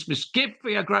minute Christmas gift for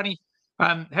your granny,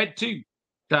 head to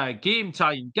Game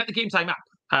Time. Get the Game Time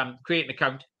app, create an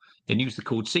account, then use the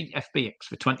code CFBX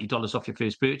for $20 off your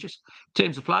first purchase.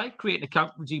 Terms apply. Create an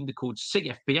account, redeem the code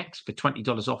CFBX for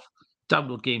 $20 off.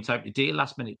 Download Game Time today.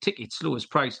 Last minute tickets, lowest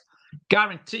price,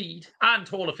 guaranteed, and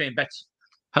Hall of Fame bets,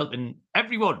 helping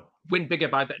everyone win bigger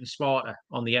by betting smarter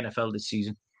on the NFL this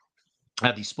season.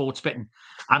 The sports betting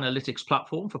analytics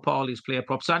platform for parlays, player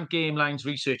props, and game lines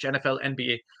research, NFL,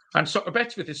 NBA, and soccer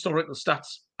bets with historical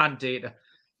stats and data.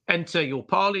 Enter your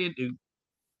parlay into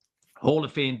Hall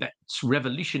of Fame bets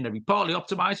revolutionary parlay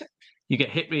optimizer. You get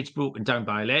hit rates broken down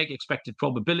by leg, expected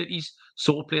probabilities,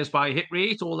 sort players by hit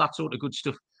rate, all that sort of good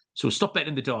stuff. So stop betting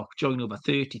in the dark. Join over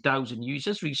 30,000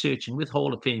 users researching with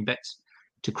Hall of Fame bets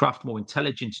to craft more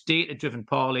intelligent, data-driven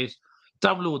parlays.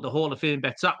 Download the Hall of Fame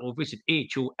bets app or visit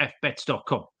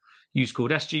hofbets.com. Use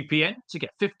code SGPN to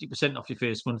get 50% off your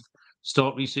first month.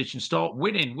 Start researching, start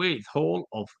winning with Hall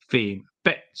of Fame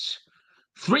bets.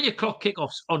 3 o'clock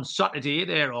kickoffs on Saturday.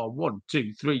 There are 1,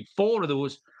 2, 3, 4 of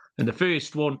those. And the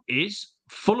first one is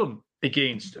Fulham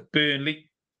against Burnley.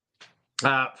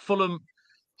 Fulham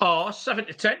are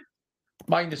 7-10,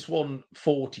 minus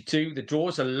 142. The draw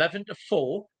is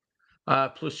 11-4,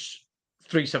 plus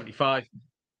 375.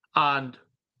 And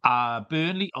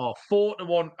Burnley are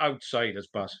 4-1 outsiders,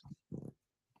 Baz.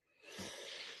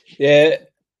 Yeah,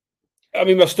 I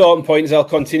mean, my starting point is I'll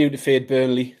continue to fade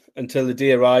Burnley until the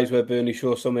day arrives where Burnley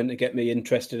show something to get me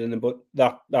interested in them, but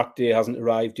that day hasn't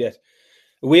arrived yet.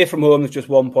 Away from home, there's just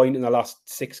 1 point in the last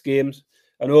 6 games,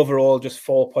 and overall just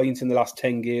 4 points in the last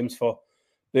 10 games for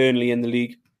Burnley in the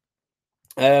league.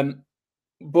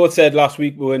 Both said last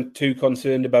week we weren't too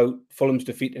concerned about Fulham's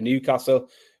defeat to Newcastle.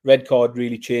 Red card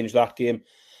really changed that game.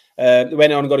 They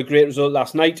went on and got a great result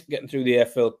last night, getting through the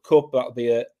AFL Cup. That'll be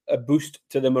a boost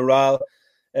to the morale.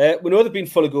 We know they've been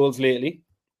full of goals lately.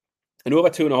 And over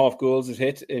 2.5 goals is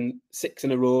hit in 6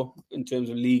 in a row in terms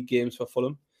of league games for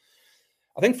Fulham.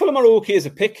 I think Fulham are okay as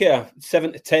a pick here,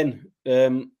 7 to 10.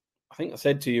 I think I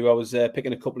said to you I was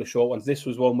picking a couple of short ones. This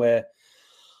was one where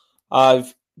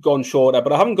I've gone shorter,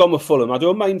 but I haven't gone with Fulham. I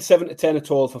don't mind 7 to 10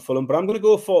 at all for Fulham, but I'm going to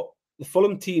go for the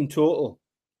Fulham team total.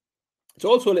 It's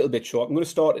also a little bit short. I'm going to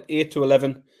start at 8 to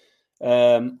 11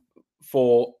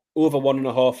 for over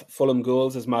 1.5 Fulham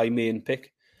goals as my main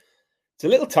pick. It's a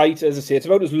little tight, as I say. It's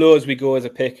about as low as we go as a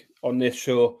pick on this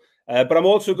show. But I'm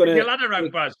also going to... Your ladder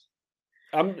out, Baz.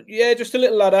 Just a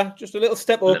little ladder, just a little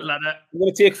step up. I'm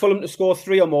going to take Fulham to score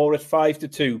 3 or more at 5 to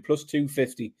 2, plus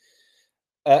 250.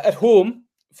 At home,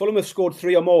 Fulham have scored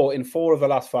 3 or more in 4 of the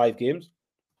last 5 games.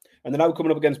 And they're now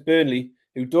coming up against Burnley,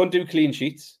 who don't do clean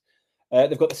sheets.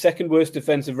 They've got the second worst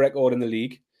defensive record in the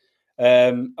league.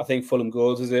 I think Fulham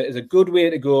goals is a good way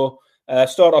to go.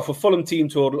 Start off with Fulham team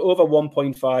total over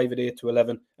 1.5 at 8 to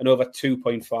 11 and over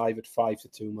 2.5 at 5 to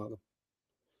 2, Malcolm.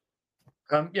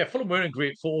 Fulham were in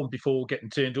great form before getting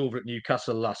turned over at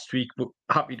Newcastle last week, but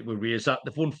happy to erase that.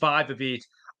 They've won 5 of 8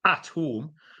 at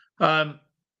home.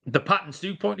 The patterns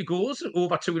do point to goals,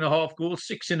 over 2.5 goals,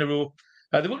 6 in a row.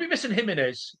 They will be missing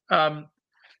Jimenez,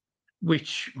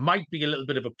 which might be a little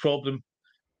bit of a problem.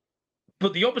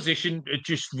 But the opposition are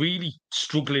just really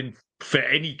struggling for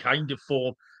any kind of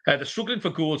form. They're struggling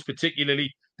for goals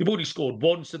particularly. They've only scored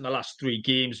once in the last 3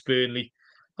 games, Burnley.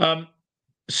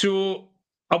 So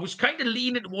I was kind of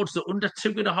leaning towards the under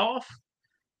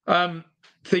 2.5,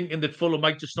 thinking that Fulham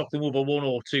might just knock them over 1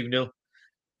 or 2-0.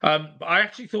 But I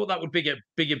actually thought that would be a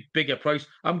bigger price.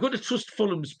 I'm going to trust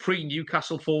Fulham's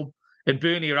pre-Newcastle form, and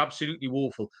Burnley are absolutely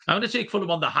woeful. I'm going to take Fulham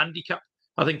on the handicap.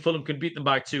 I think Fulham can beat them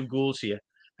by 2 goals here.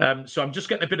 So I'm just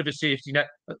getting a bit of a safety net.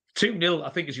 2-0, I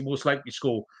think, is your most likely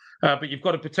score. But you've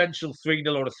got a potential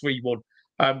 3-0 or a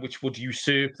 3-1, which would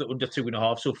usurp the under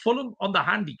 2.5. So Fulham on the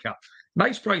handicap.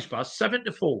 Nice price pass, 7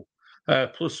 to 4,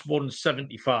 plus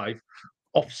 175.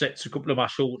 Offsets a couple of my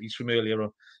shorties from earlier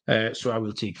on. So I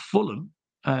will take Fulham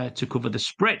to cover the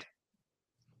spread.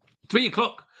 3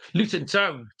 o'clock, Luton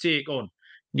Town take on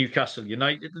Newcastle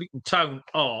United. Luton Town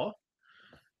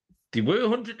they were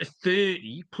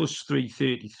 130 plus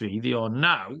 333. They are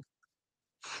now,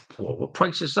 what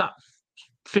price is that?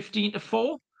 15 to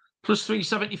 4 plus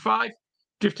 375.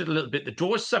 Drifted a little bit. The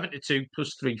draw is 7 to 2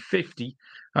 plus 350.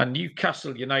 And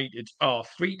Newcastle United are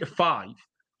 3 to 5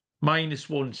 minus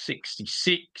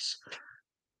 166.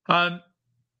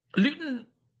 Luton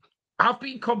have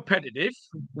been competitive.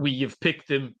 We have picked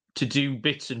them to do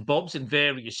bits and bobs in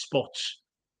various spots,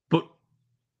 but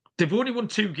they've only won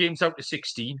 2 games out of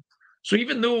 16. So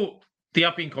even though they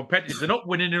have been competitive, they're not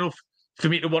winning enough for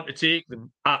me to want to take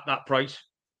them at that price,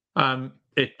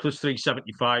 at plus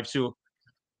 375. So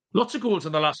lots of goals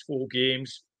in the last 4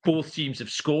 games. Both teams have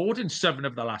scored in 7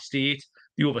 of the last 8.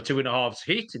 The over 2.5's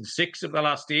hit in 6 of the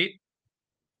last 8.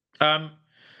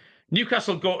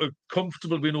 Newcastle got a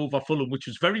comfortable win over Fulham, which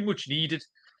was very much needed.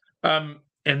 And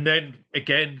then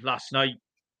again last night,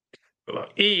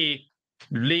 a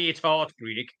late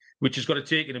heartbreak, which has got to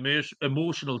take an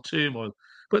emotional turmoil.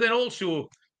 But then also,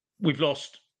 we've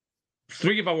lost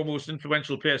 3 of our most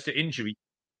influential players to injury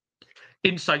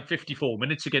inside 54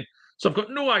 minutes again. So I've got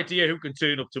no idea who can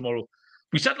turn up tomorrow.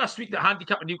 We said last week that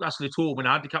handicapping Newcastle at home and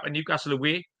handicapping Newcastle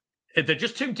away, they're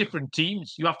just 2 different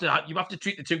teams. You have to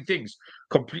treat the 2 things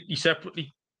completely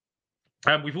separately.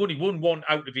 We've only won 1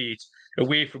 out of 8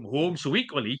 away from home. So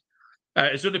equally,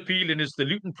 as unappealing as the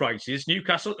Luton price is,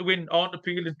 Newcastle to win aren't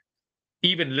appealing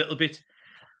even a little bit.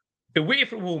 Away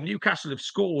from home, Newcastle have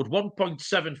scored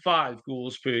 1.75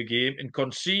 goals per game and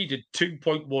conceded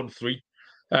 2.13.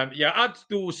 Add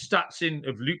those stats in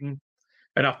of Luton,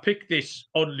 and I've picked this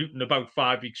on Luton about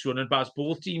 5 weeks running, but as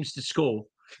both teams to score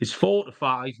is 4 to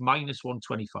 5 minus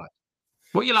 125.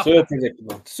 What you laughing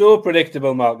at? So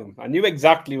predictable, Malcolm. I knew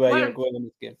exactly where you were going in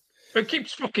this game. It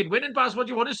keeps fucking winning, Baz. What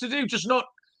do you want us to do? Just not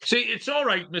see. It's all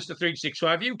right, Mr.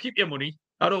 365. You keep your money.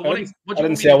 I don't want it. I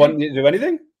didn't say I wanted you to do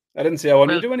anything. I didn't say I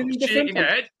wanted you to do anything different. Your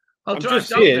head. I'll drive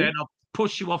down there and I'll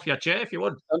push you off your chair if you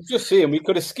want. I'm just saying we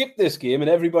could have skipped this game and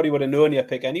everybody would have known your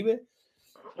pick anyway.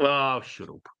 Oh, shut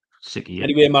up. Sick of you.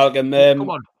 Anyway, Malcolm. Come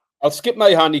on. I'll skip my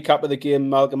handicap of the game,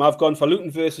 Malcolm. I've gone for Luton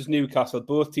versus Newcastle,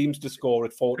 both teams to score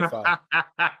at 45.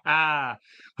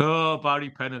 Oh,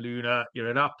 Barry Penaluna, you're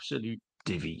an absolute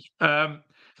divvy.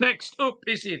 Next up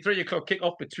is the 3 o'clock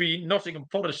kick-off between Nottingham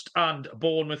Forest and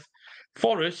Bournemouth.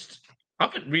 Forest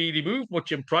haven't really moved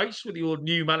much in price with the old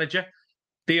new manager.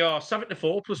 They are 7 to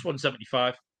 4 plus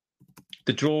 175.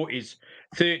 The draw is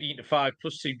 13 to 5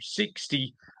 plus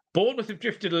 260. Bournemouth have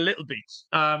drifted a little bit.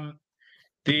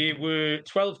 They were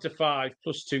 12-5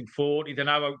 plus 240. They're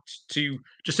now out to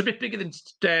just a bit bigger than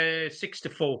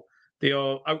 6-4. They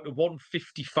are out to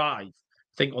 155, I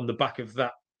think, on the back of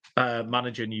that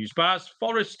manager news. Baz,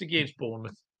 Forest against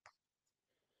Bournemouth.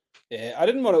 Yeah, I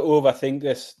didn't want to overthink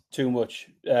this too much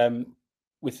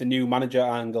with the new manager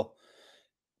angle.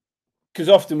 Because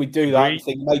often we do that and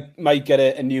think might get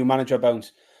a new manager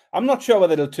bounce. I'm not sure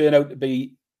whether it'll turn out to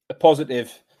be a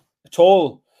positive at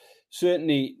all.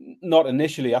 Certainly not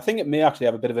initially. I think it may actually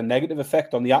have a bit of a negative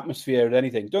effect on the atmosphere or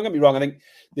anything. Don't get me wrong. I think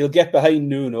they'll get behind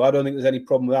Nuno. I don't think there's any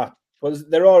problem with that. But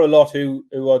there are a lot who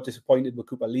are disappointed with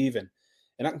Cooper leaving.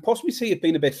 And I can possibly see it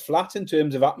being a bit flat in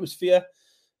terms of atmosphere.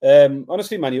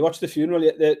 Honestly, man, you watched the funeral,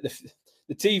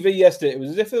 the TV yesterday, it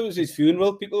was as if it was his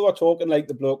funeral. People were talking like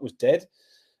the bloke was dead.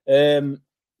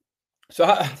 So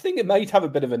I think it might have a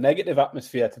bit of a negative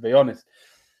atmosphere, to be honest.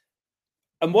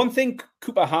 And one thing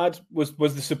Cooper had was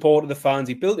the support of the fans.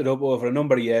 He built it up over a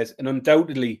number of years, and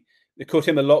undoubtedly they cut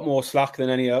him a lot more slack than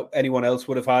anyone else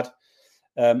would have had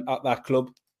at that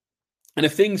club. And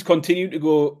if things continue to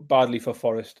go badly for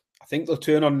Forest, I think they'll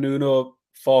turn on Nuno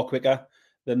far quicker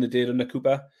than they did under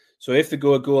Cooper. So if they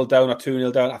go a goal down or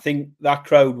 2-0 down, I think that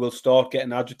crowd will start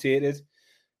getting agitated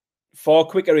far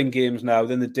quicker in games now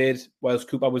than they did whilst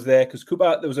Cooper was there. Because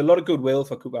there was a lot of goodwill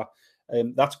for Cooper.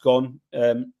 That's gone.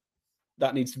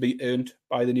 That needs to be earned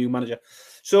by the new manager.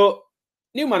 So,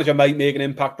 new manager might make an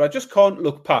impact, but I just can't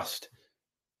look past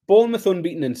Bournemouth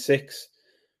unbeaten in 6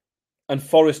 and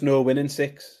Forest no win in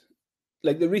 6.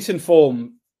 Like the recent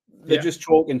form, they're just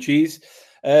chalk and cheese.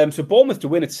 So Bournemouth to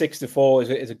win at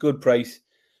 6-4 is a good price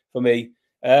for me.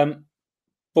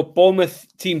 But Bournemouth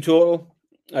team total,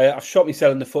 I've shot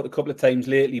myself in the foot a couple of times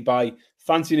lately by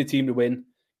fancying a team to win,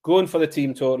 going for the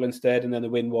team total instead, and then they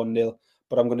win 1-0.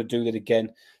 But I'm going to do that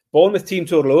again. Bournemouth team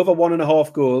total over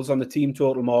 1.5 goals on the team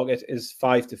total market is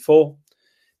 5-4.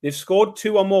 They've scored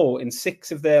 2 or more in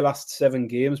 6 of their last 7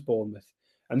 games, Bournemouth.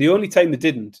 And the only time they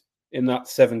didn't in that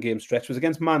 7-game stretch was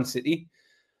against Man City.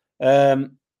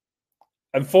 And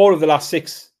 4 of the last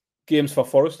 6 games for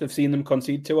Forest have seen them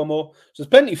concede 2 or more. So there's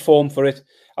plenty of form for it.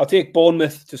 I'll take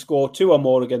Bournemouth to score 2 or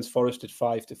more against Forest at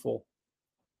 5-4.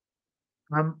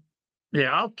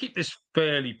 I'll keep this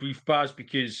fairly brief, Baz,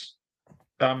 because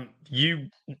you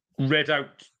read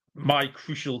out my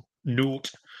crucial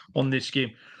note on this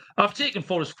game. I've taken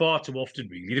Forest far too often,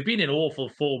 really. They've been in awful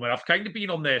form, and I've kind of been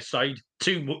on their side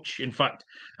too much, in fact.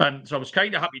 So I was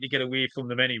kind of happy to get away from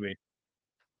them anyway.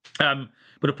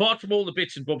 But apart from all the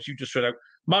bits and bobs you just read out,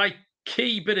 my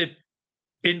key bit of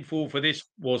info for this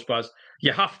was, Baz,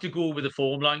 you have to go with the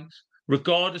form lines,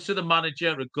 regardless of the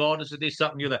manager, regardless of this,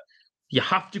 that, and the other. You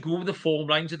have to go with the form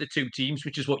lines of the two teams,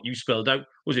 which is what you spelled out.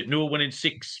 Was it no win in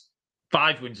 6,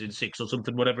 5 wins in 6 or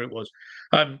something, whatever it was?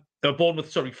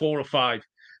 Bournemouth, 4 or 5.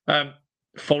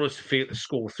 Forest failed to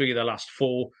score 3 of their last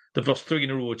 4. They've lost 3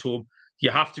 in a row at home.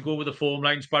 You have to go with the form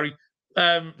lines, Barry.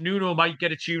 Nuno might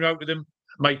get a tune out of them.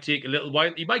 Might take a little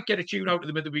while. He might get a tune out of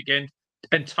them at the weekend.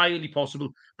 Entirely possible.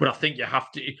 But I think you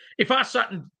have to. If I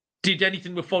sat and did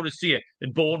anything with Forest here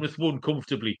and Bournemouth won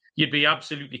comfortably, you'd be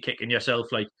absolutely kicking yourself,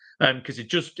 because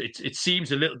it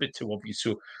seems a little bit too obvious.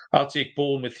 So I'll take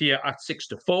Bournemouth here at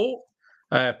 6-4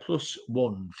 plus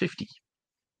 150.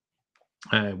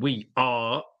 We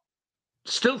are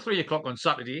still 3:00 on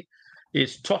Saturday.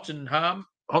 Is Tottenham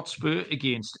Hotspur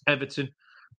against Everton.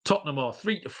 Tottenham are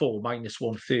 3-4 minus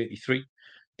 133.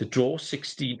 The draw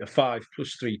 16-5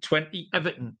 plus 320.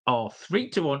 Everton are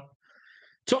 3-1.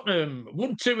 Tottenham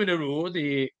won 2 in a row.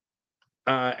 They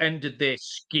ended their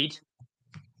skid,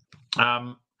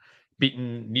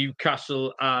 beating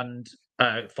Newcastle and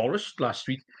Forest last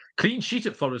week. Clean sheet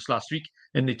at Forest last week,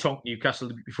 and they tonked Newcastle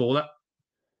the week before that.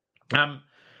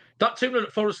 That 2-0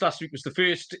 at Forest last week was the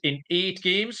first in 8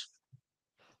 games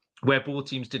where both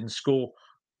teams didn't score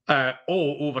or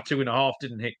over 2.5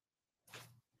 didn't hit.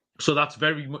 So that's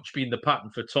very much been the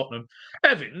pattern for Tottenham.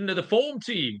 Everton are the form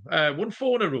team, won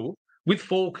 4 in a row with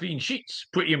 4 clean sheets.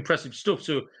 Pretty impressive stuff.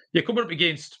 So you're coming up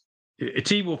against a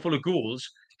team who are full of goals,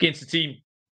 against a team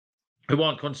who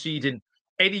aren't conceding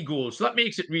any goals. So that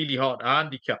makes it really hard to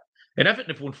handicap. And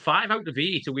Everton have won 5 out of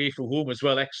 8 away from home as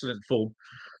well. Excellent form.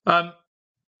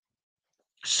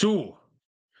 So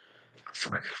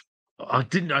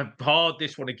I've hard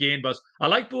this one again, but I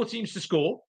like both teams to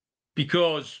score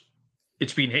because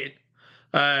it's been hit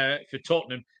for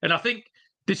Tottenham. And I think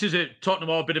this is Tottenham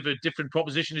are a bit of a different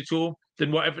proposition at home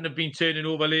than what Everton have been turning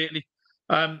over lately.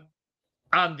 And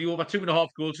the over 2.5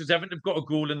 goals, because Everton have got a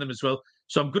goal in them as well.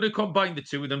 So I'm going to combine the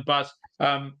two of them, Baz.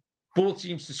 Both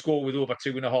teams to score with over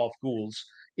 2.5 goals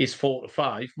is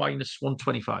 4-5 minus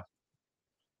 125.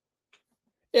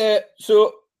 Yeah,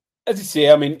 so As you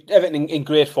say, I mean, everything in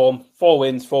great form. 4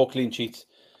 wins, 4 clean sheets.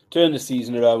 Turn the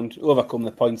season around, overcome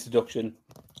the points deduction.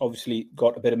 Obviously,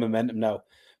 got a bit of momentum now.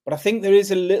 But I think there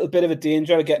is a little bit of a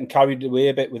danger of getting carried away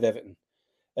a bit with Everton.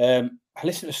 I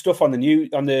listened to stuff on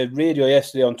the radio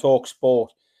yesterday on Talk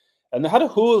Sport, and they had a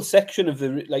whole section of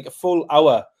a full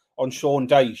hour on Sean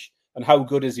Dyche and how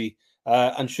good is he,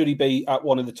 and should he be at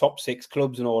one of the top 6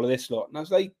 clubs and all of this lot. And I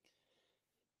was like,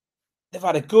 they've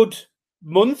had a good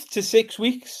month to 6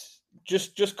 weeks.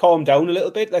 Just calm down a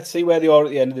little bit. Let's see where they are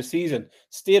at the end of the season.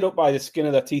 Stayed up by the skin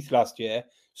of their teeth last year.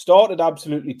 Started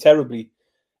absolutely terribly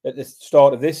at the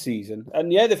start of this season.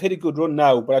 And yeah, they've hit a good run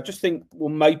now, but I just think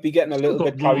we might be getting a little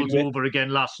bit carried away. Over again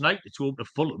last night. It's home to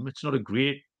Fulham. It's not a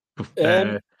great...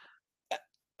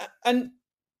 And,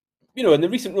 you know, in the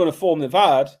recent run of form they've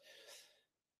had,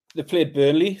 they played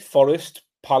Burnley, Forest,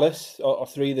 Palace, or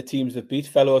 3 of the teams they've beat,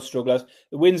 fellow strugglers.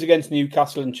 The wins against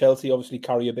Newcastle and Chelsea obviously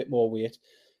carry a bit more weight.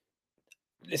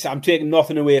 Listen, I'm taking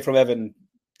nothing away from Everton.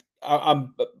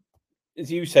 I'm,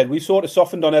 as you said, we've sort of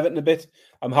softened on Everton a bit.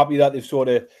 I'm happy that they've sort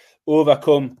of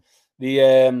overcome the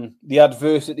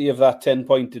adversity of that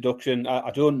 10-point deduction.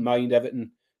 I don't mind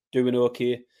Everton doing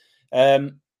okay.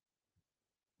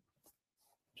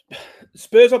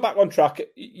 Spurs are back on track,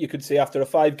 you could say, after a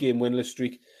 5-game winless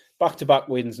streak. Back-to-back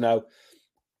wins now.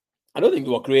 I don't think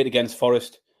they were great against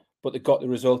Forest, but they got the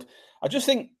result. I just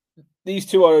think these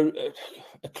two are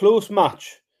a close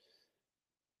match,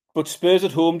 but Spurs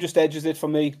at home just edges it for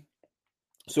me.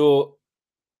 So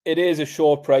it is a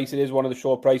short price. It is one of the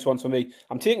short price ones for me.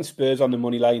 I'm taking Spurs on the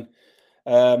money line.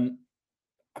 I'm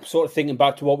sort of thinking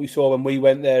back to what we saw when we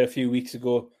went there a few weeks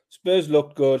ago. Spurs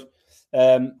looked good.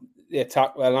 They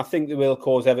attacked well, and I think they will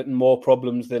cause Everton more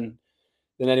problems than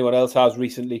anyone else has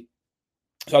recently.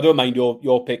 So I don't mind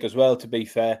your pick as well, to be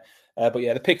fair. But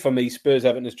yeah, the pick for me,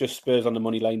 Spurs-Everton, is just Spurs on the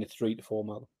money line at 3 to 4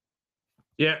 mile.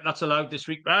 Yeah, that's allowed this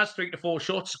week. 3 to 4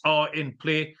 shots are in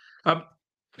play.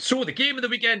 So the game of the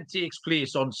weekend takes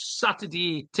place on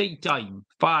Saturday tea time,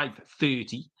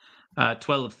 5:30,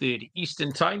 12:30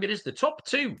 Eastern time. It is the top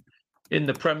 2 in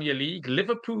the Premier League.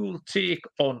 Liverpool take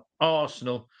on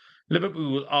Arsenal.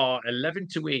 Liverpool are 11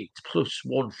 to 8 plus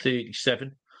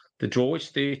 137. The draw is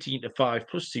 13 to 5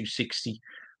 plus 260.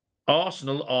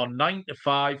 Arsenal are 9 to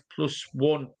 5 plus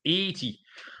 180.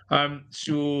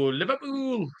 So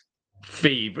Liverpool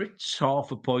favourites,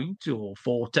 half a point or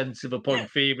 0.4 of a point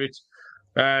favourites.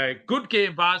 Good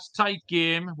game, Baz. Tight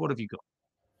game. What have you got?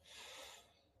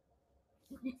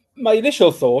 My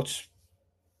initial thoughts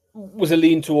was a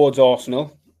lean towards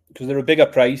Arsenal because they're a bigger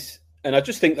price, and I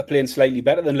just think they're playing slightly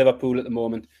better than Liverpool at the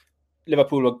moment.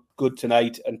 Liverpool were good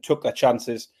tonight and took their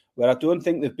chances, where I don't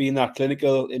think they've been that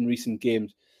clinical in recent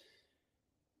games.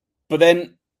 But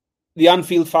then the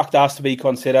Anfield factor has to be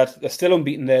considered. They're still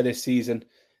unbeaten there this season.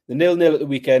 The 0-0 at the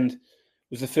weekend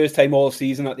was the first time all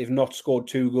season that they've not scored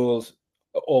 2 goals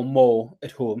or more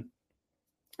at home.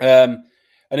 And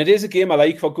it is a game I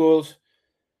like for goals.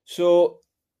 So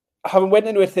having went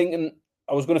into it thinking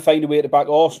I was going to find a way to back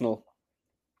Arsenal,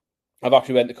 I've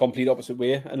actually went the complete opposite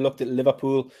way and looked at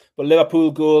Liverpool. But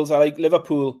Liverpool goals, I like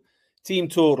Liverpool team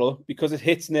total because it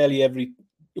hits nearly every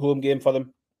home game for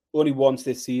them. Only once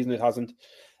this season it hasn't.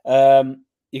 You're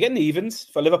getting evens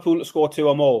for Liverpool to score 2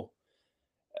 or more.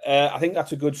 I think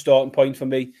that's a good starting point for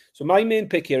me. So my main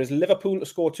pick here is Liverpool to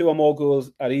score 2 or more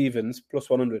goals at evens, plus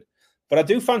 100. But I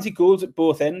do fancy goals at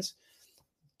both ends.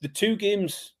 The 2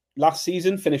 games last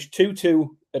season finished 2-2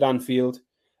 at Anfield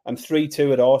and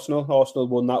 3-2 at Arsenal. Arsenal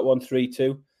won that one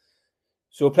 3-2.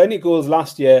 So plenty of goals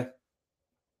last year.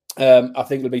 I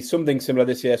think it'll be something similar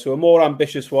this year. So a more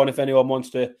ambitious one if anyone wants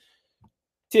to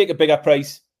take a bigger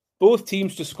price. Both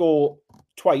teams to score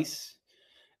twice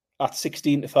at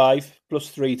 16 to 5 plus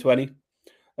 320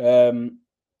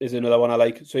 is another one I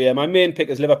like. So yeah, my main pick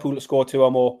is Liverpool to score 2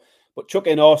 or more, but chuck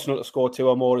in Arsenal to score 2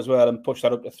 or more as well and push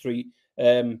that up to 3,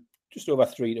 just over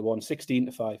 3 to 1, 16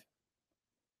 to 5.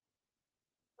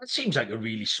 That seems like a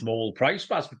really small price,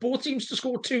 Baz, for both teams to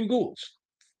score 2 goals.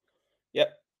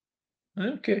 Yep.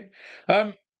 Okay.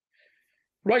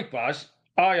 Right, Baz.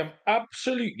 I am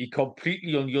absolutely,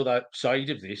 completely on the other side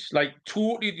of this, like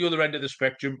totally at the other end of the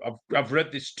spectrum. I've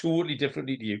read this totally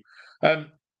differently to you.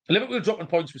 Liverpool dropping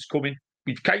points was coming.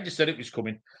 We've kind of said it was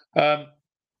coming.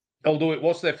 Although it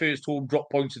was their first home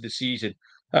drop points of the season.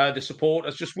 The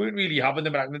supporters just weren't really having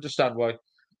them, and I can understand why.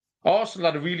 Arsenal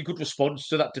had a really good response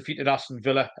to that defeat at Aston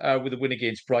Villa with a win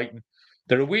against Brighton.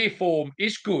 Their away form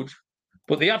is good,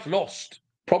 but they have lost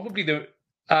probably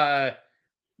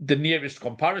the nearest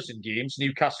comparison games,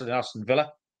 Newcastle and Aston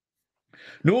Villa.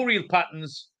 No real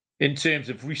patterns in terms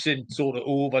of recent sort of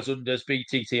overs, unders,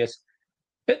 BTTS.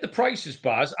 at the prices,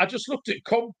 Baz, I just looked at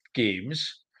comp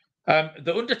games.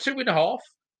 The under 2.5,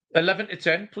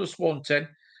 11-10 plus 110.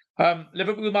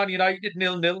 Liverpool Man United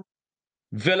 0-0.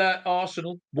 Villa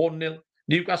Arsenal 1-0.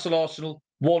 Newcastle Arsenal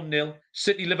 1-0.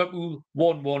 City Liverpool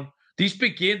 1-1. These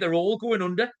big games, they're all going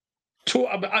under.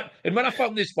 And when I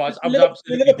found this, Baz, I was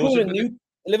absolutely buzzing with it.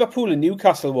 Liverpool and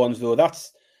Newcastle ones, though,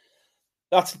 that's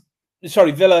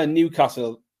sorry, Villa and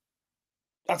Newcastle.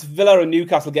 That's Villa and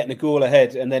Newcastle getting a goal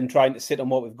ahead and then trying to sit on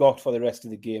what we've got for the rest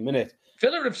of the game, isn't it?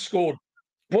 Villa have scored.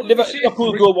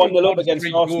 Liverpool go 1-0 up against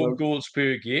Arsenal. Goals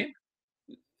per game.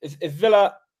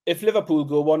 If Liverpool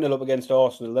go 1-0 up against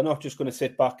Arsenal, they're not just going to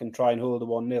sit back and try and hold the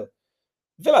 1-0.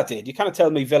 Villa did. You can't tell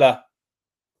me Villa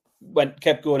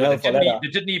kept going hell for leather. They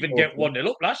didn't even get 1-0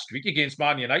 up last week against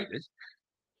Man United.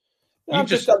 I'm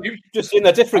just in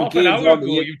a different game. Half an hour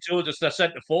ago, you told us their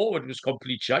centre forward was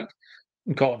complete shite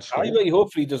and can't score.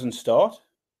 Hopefully he doesn't start.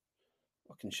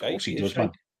 Fucking shite. Of course he does,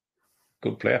 man.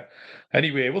 Good player.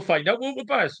 Anyway, we'll find out. We'll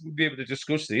be able to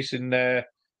discuss this, and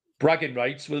bragging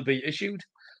rights will be issued.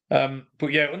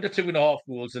 But yeah, under 2.5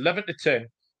 goals, 11-10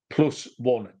 plus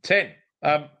 110.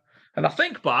 And I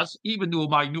think, Baz, even though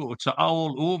my notes are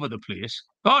all over the place.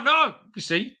 Oh no, you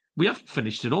see, we haven't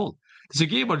finished it all. There's a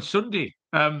game on Sunday.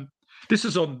 This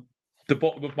is on the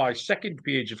bottom of my second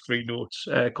page of 3 notes,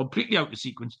 completely out of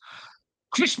sequence.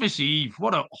 Christmas Eve,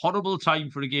 what a horrible time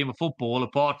for a game of football,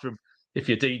 apart from if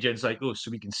your DJ's like us,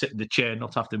 so we can sit in the chair and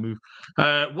not have to move.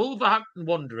 Wolverhampton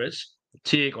Wanderers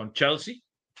take on Chelsea.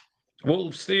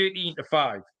 Wolves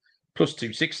 13-5 plus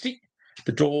 260.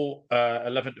 The draw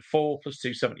 11-4 plus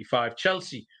 275.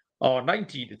 Chelsea are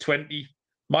 19-20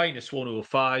 minus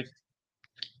 105.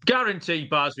 Guarantee,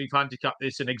 Baz, we've handicapped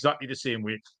this in exactly the same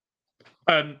way.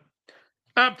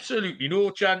 Absolutely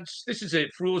no chance. This is a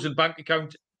frozen bank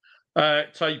account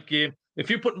type game. If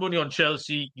you put money on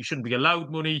Chelsea, you shouldn't be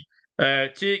allowed money.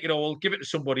 Take it all, give it to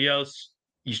somebody else.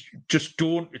 You just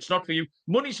don't. It's not for you.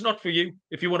 Money's not for you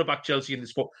if you want to back Chelsea in the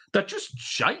sport. They're just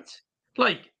shite.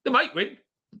 Like, they might win.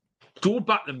 Don't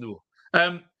back them, though.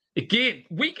 Again,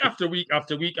 week after week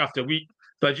after week after week,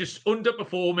 they're just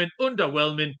underperforming,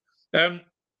 underwhelming,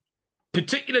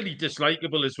 particularly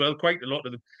dislikable as well, quite a lot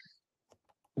of them.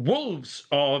 Wolves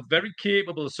are a very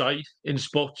capable side in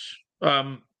spots.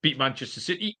 Beat Manchester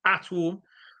City at home.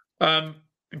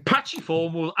 Patchy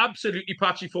form, absolutely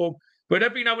patchy form. But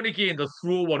every now and again, they'll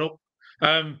throw one up.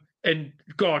 And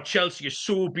God, Chelsea is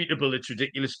so beatable, it's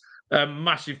ridiculous.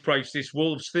 Massive price, this.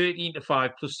 Wolves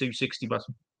 13-5 plus 260.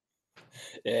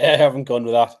 Yeah, I haven't gone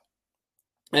with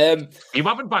that. You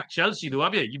haven't backed Chelsea, though,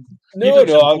 have you? No,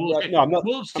 I'm not.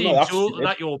 Wolves team total,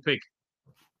 that your pick.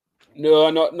 No,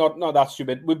 not that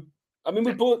stupid. We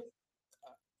both.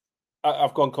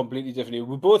 I've gone completely differently.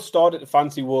 We both started to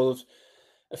fancy Wolves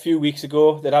a few weeks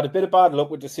ago. They'd had a bit of bad luck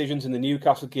with decisions in the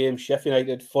Newcastle game, Sheffield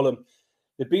United, Fulham.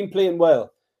 They've been playing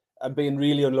well and being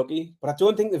really unlucky, but I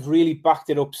don't think they've really backed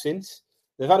it up since.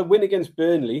 They've had a win against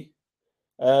Burnley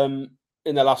in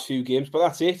the last few games, but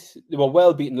that's it. They were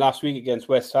well beaten last week against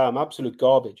West Ham. Absolute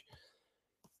garbage.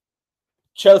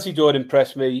 Chelsea don't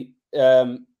impress me.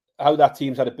 How that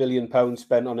team's had £1 billion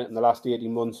spent on it in the last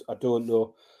 18 months, I don't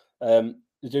know.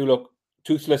 They do look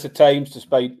toothless at times,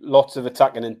 despite lots of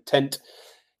attacking intent.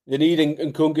 They need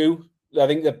Nkunku. I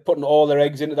think they're putting all their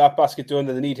eggs into that basket, doing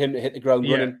that. They need him to hit the ground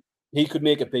running. He could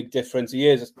make a big difference. He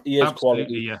is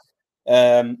quality.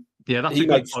 Yeah. That's a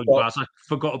good point, Baz. I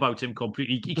forgot about him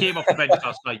completely. He came off the bench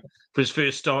last night for his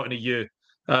first start in a year.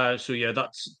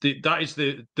 That is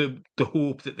the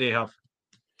hope that they have.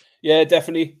 Yeah,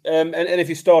 definitely. And if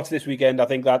he starts this weekend, I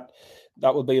think that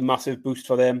will be a massive boost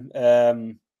for them.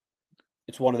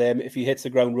 It's one of them. If he hits the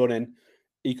ground running,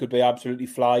 he could be absolutely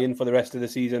flying for the rest of the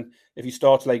season. If he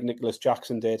starts like Nicholas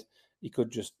Jackson did, he could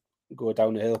just go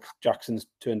down the hill. Jackson's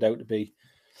turned out to be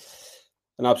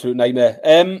an absolute nightmare.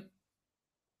 As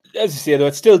I say, though,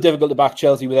 it's still difficult to back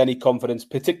Chelsea with any confidence,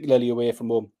 particularly away from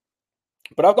home.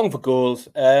 But I've gone for goals.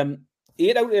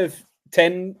 8 out of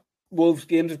 10 Wolves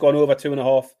games have gone over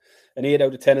 2.5, and 8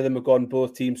 out of 10 of them have gone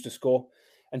both teams to score.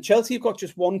 And Chelsea have got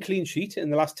just 1 clean sheet in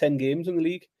the last 10 games in the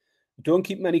league. Don't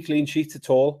keep many clean sheets at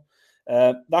all.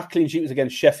 That clean sheet was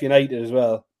against Sheffield United as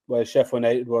well, where Sheffield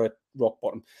United were at rock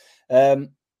bottom.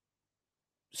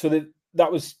 So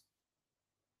that was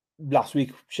last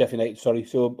week, Sheffield United, sorry.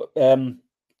 So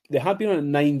they had been on a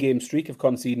 9-game streak of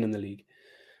conceding in the league.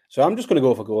 So I'm just going to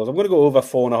go for goals. I'm going to go over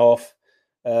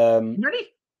 4.5. Ready?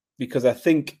 Because I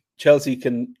think Chelsea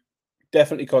can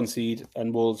definitely concede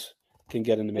and Wolves can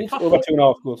get in the mix. Over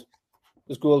 2.5 goals.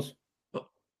 There's goals.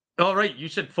 All right, you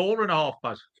said 4.5,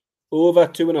 Baz. Over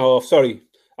 2.5. Sorry,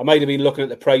 I might have been looking at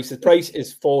the price. The price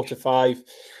is 4 to 5.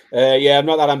 Yeah, I'm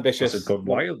not that ambitious. That's gone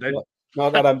wild then.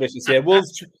 Not that ambitious. Yeah,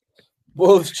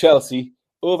 Wolves, Chelsea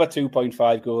over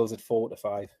 2.5 goals at 4 to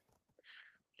 5.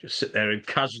 Just sit there and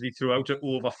casually throw out it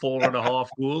over 4.5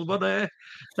 goal, but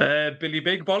Billy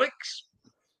Big Bollocks.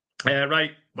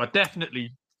 Right, but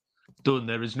definitely done.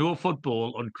 There is no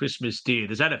football on Christmas Day.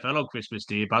 There's NFL on Christmas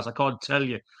Day, Baz. I can't tell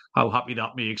you how happy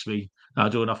that makes me. I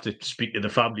don't have to speak to the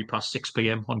family past 6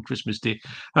 p.m. on Christmas Day.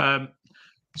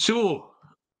 So,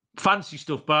 fancy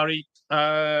stuff, Barry.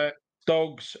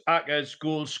 Dogs, hackers,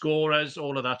 goal scorers,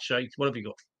 all of that shite. What have you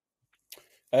got?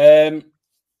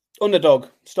 Underdog.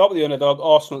 Start with the underdog.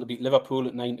 Arsenal to beat Liverpool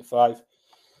at 9 to 5.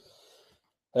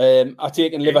 I've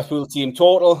taken Liverpool team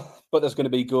total, but there's going to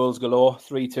be goals galore.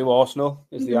 3-2 Arsenal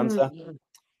is the answer.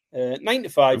 9 to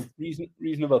 5,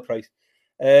 reasonable price.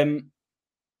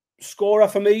 Scorer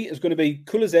for me is going to be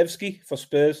Kulusevski for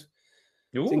Spurs.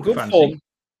 He's in good form.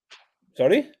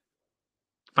 Sorry?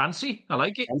 Fancy. I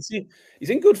like it. Fancy. He's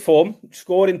in good form.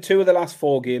 Scored in 2 of the last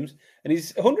 4 games. And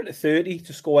he's 130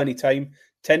 to score any time.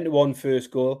 10 to 1 first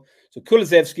goal. So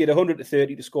Kulusevski at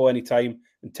 130 to score any time.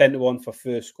 And 10 to 1 for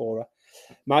first scorer.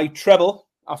 My treble,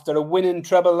 after a winning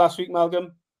treble last week,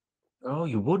 Malcolm. Oh,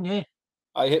 you won, yeah.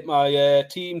 I hit my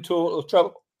team total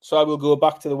treble. So I will go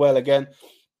back to the well again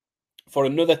for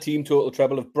another team total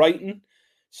treble of Brighton,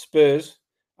 Spurs,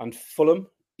 and Fulham,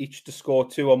 each to score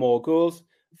 2 or more goals.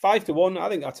 5 to 1. I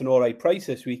think that's an all right price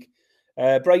this week.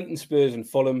 Brighton, Spurs, and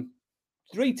Fulham.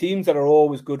 3 teams that are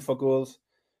always good for goals.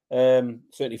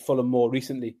 Certainly Fulham more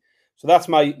recently. So that's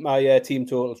my team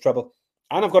total treble.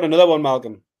 And I've got another one,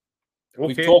 Malcolm. Okay.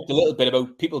 We've talked a little bit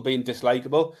about people being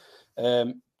dislikable.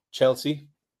 Chelsea.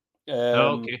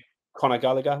 Okay. Conor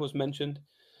Gallagher was mentioned.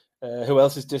 Who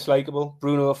else is dislikable?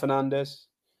 Bruno Fernandes.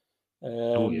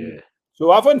 Yeah.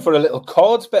 So I've went for a little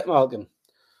cards bet, Malcolm.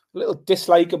 A little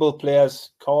dislikable players,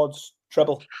 cards,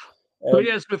 treble.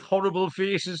 Players with horrible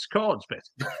faces, cards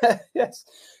bet. Yes.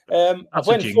 That's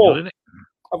a jingle, isn't it?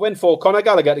 I went for Conor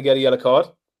Gallagher to get a yellow card.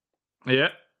 Yeah.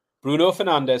 Bruno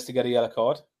Fernandes to get a yellow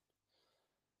card.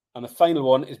 And the final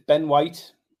one is Ben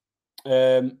White.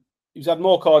 He's had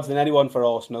more cards than anyone for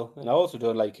Arsenal, and I also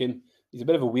don't like him. He's a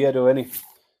bit of a weirdo, isn't he?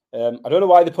 I don't know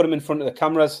why they put him in front of the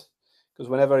cameras, because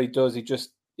whenever he does,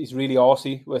 he's really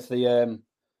arsey with the...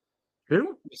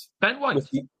 Who? Ben White?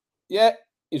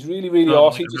 He's really, really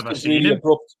arsey. Just gives really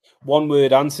abrupt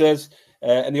one-word answers.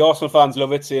 And the Arsenal fans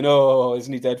love it, saying, "Oh,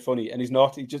 isn't he dead funny?" And he's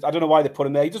not. I don't know why they put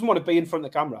him there. He doesn't want to be in front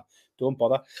of the camera. Don't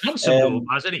bother. Handsome though,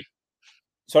 hasn't he?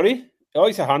 Sorry? Oh,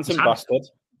 he's a handsome bastard.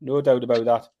 No doubt about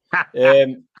that.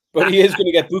 But he is going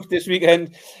to get booked this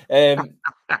weekend.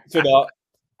 So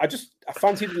I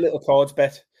fancied a little cards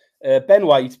bet. Ben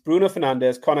White, Bruno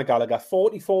Fernandes, Conor Gallagher,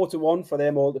 44 to 1 for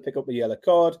them all to pick up a yellow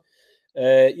card.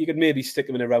 You could maybe stick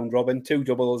them in a round robin, 2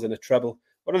 doubles and a treble.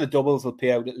 One of the doubles will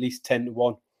pay out at least 10 to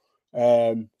 1.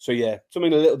 So yeah,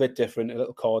 something a little bit different, a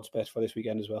little cards bet for this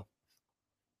weekend as well.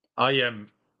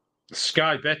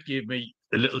 Sky Bet gave me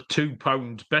a little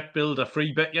 £2 bet builder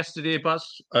free bet yesterday,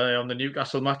 Baz, on the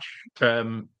Newcastle match.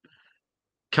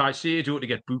 Caicedo to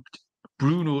get booked,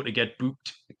 Bruno to get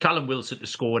booked, Callum Wilson to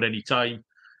score at any time,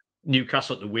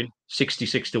 Newcastle to win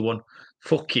 66 to 1.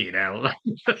 Fucking hell.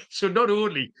 So not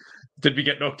only did we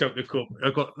get knocked out the cup,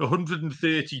 I got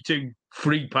 132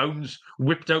 free pounds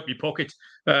whipped out my pocket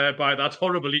by that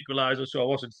horrible equaliser, so I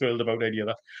wasn't thrilled about any of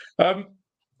that.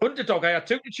 Underdog, I had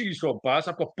 2 to choose from, Baz.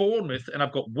 I've got Bournemouth and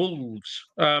I've got Wolves.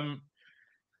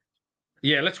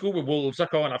 Yeah, let's go with Wolves. I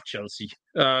can't have Chelsea.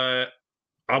 I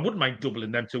wouldn't mind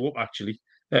doubling them 2 up, actually.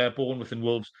 Bournemouth and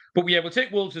Wolves. But yeah, we'll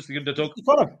take Wolves as the underdog.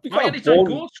 My anytime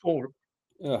goal scorer.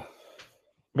 Yeah.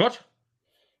 What?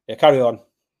 Yeah, carry on.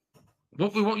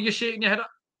 What are you shaking your head at?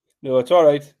 No, it's all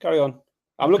right. Carry on.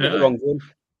 I'm looking at the wrong game.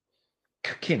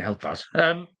 Can't help that.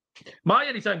 My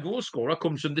anytime goal scorer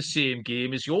comes from the same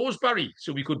game as yours, Barry.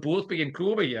 So we could both be in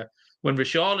Clover here when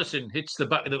Richarlison hits the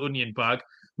back of the onion bag.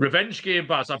 Revenge game,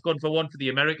 Baz. I've gone for one for the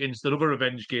Americans, the other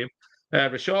revenge game.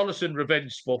 Richarlison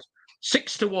revenge spot.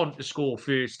 6 to 1 to score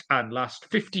first and last.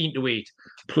 15 to 8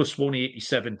 plus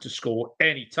 187 to score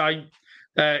any time.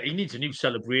 He needs a new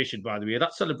celebration, by the way.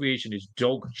 That celebration is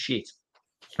dog shit.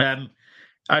 And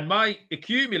my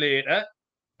accumulator,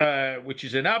 which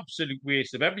is an absolute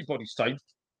waste of everybody's time,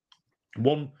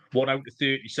 one out of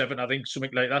 37, I think,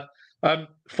 something like that.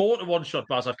 4 to 1 shot,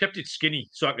 Baz. I've kept it skinny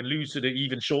so I can lose to the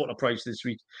even shorter price this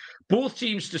week. Both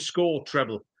teams to score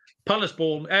treble. Palace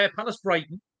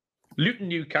Brighton, Luton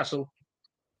Newcastle,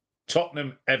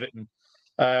 Tottenham Everton,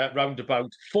 round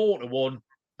about 4 to 1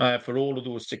 for all of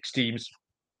those 6 teams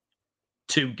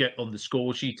to get on the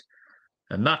score sheet.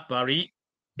 And that, Barry,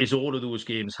 is all of those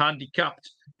games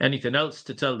handicapped? Anything else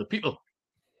to tell the people?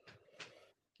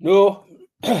 No,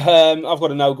 I've got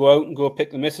to now go out and go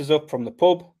pick the missus up from the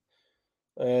pub.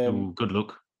 Good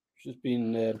luck. She's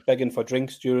been begging for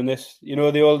drinks during this. You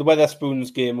know, the old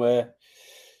Weatherspoons game where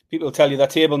people tell you their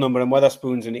table number and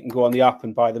Weatherspoons, and you can go on the app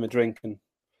and buy them a drink. And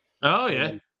oh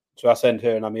yeah. So I sent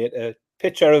her and I made a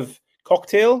picture of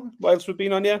cocktail whilst we've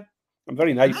been on here. I'm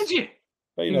very nice. Did you?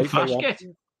 Very you nice. Fast get.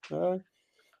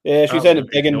 Yeah, she sent a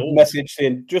begging message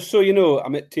saying, "Just so you know,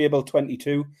 I'm at table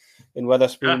 22 in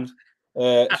Weatherspoons."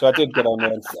 So I did get on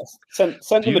there and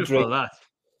sent them a drink.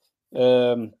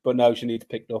 But now she needs to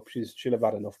pick it up. She'll have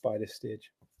had enough by this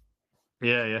stage.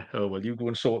 Yeah. Oh well, you go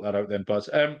and sort that out then, Buzz.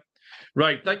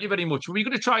 Right, thank you very much. We're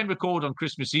going to try and record on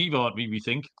Christmas Eve, aren't we? We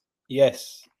think.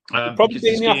 Yes. Probably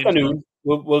in the afternoon.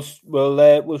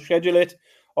 We'll schedule it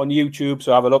on YouTube.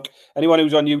 So have a look. Anyone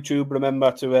who's on YouTube,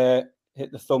 remember to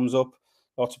hit the thumbs up.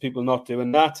 Lots of people not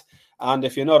doing that. And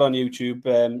if you're not on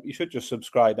YouTube, you should just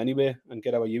subscribe anyway and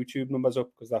get our YouTube numbers up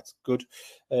because that's good.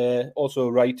 Also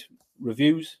write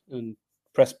reviews and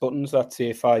press buttons that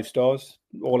say 5 stars,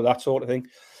 all of that sort of thing.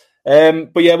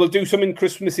 But yeah, we'll do something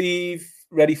Christmas Eve,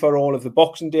 ready for all of the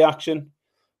Boxing Day action.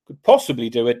 Could possibly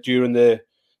do it during the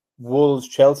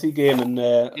Wolves-Chelsea game and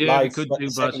live could do,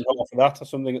 second half of that or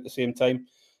something at the same time.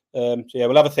 So yeah,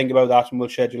 we'll have a think about that and we'll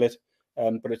schedule it.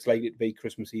 But it's likely to be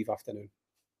Christmas Eve afternoon.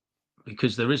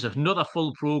 Because there is another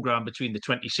full programme between the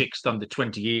 26th and the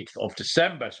 28th of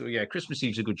December. So, yeah, Christmas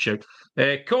Eve's a good shout.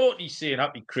 Courtney saying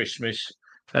Happy Christmas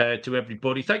to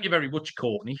everybody. Thank you very much,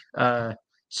 Courtney.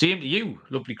 Same to you.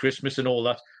 Lovely Christmas and all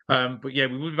that. But, yeah,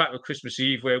 we will be back with Christmas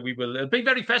Eve where we will... It'll be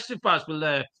very festive, Baz.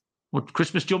 We'll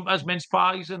Christmas jumpers, mince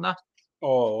pies and that. Oh,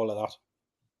 all of that.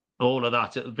 All of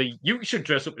that. It'll be... You should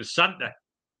dress up as Santa.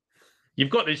 You've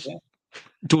got this... Yeah.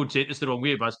 Don't take this the wrong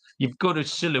way, Baz. You've got a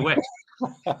silhouette.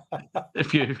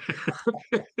 If you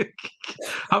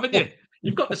haven't you?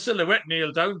 You've got the silhouette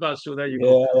nailed down, Baz. So there you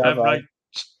go. Right.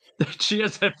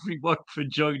 Cheers, everyone, for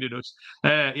joining us.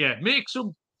 Make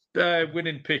some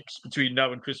winning picks between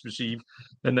now and Christmas Eve,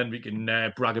 and then we can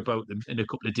brag about them in a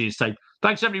couple of days' time.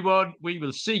 Thanks, everyone. We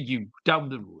will see you down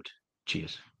the road.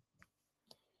 Cheers.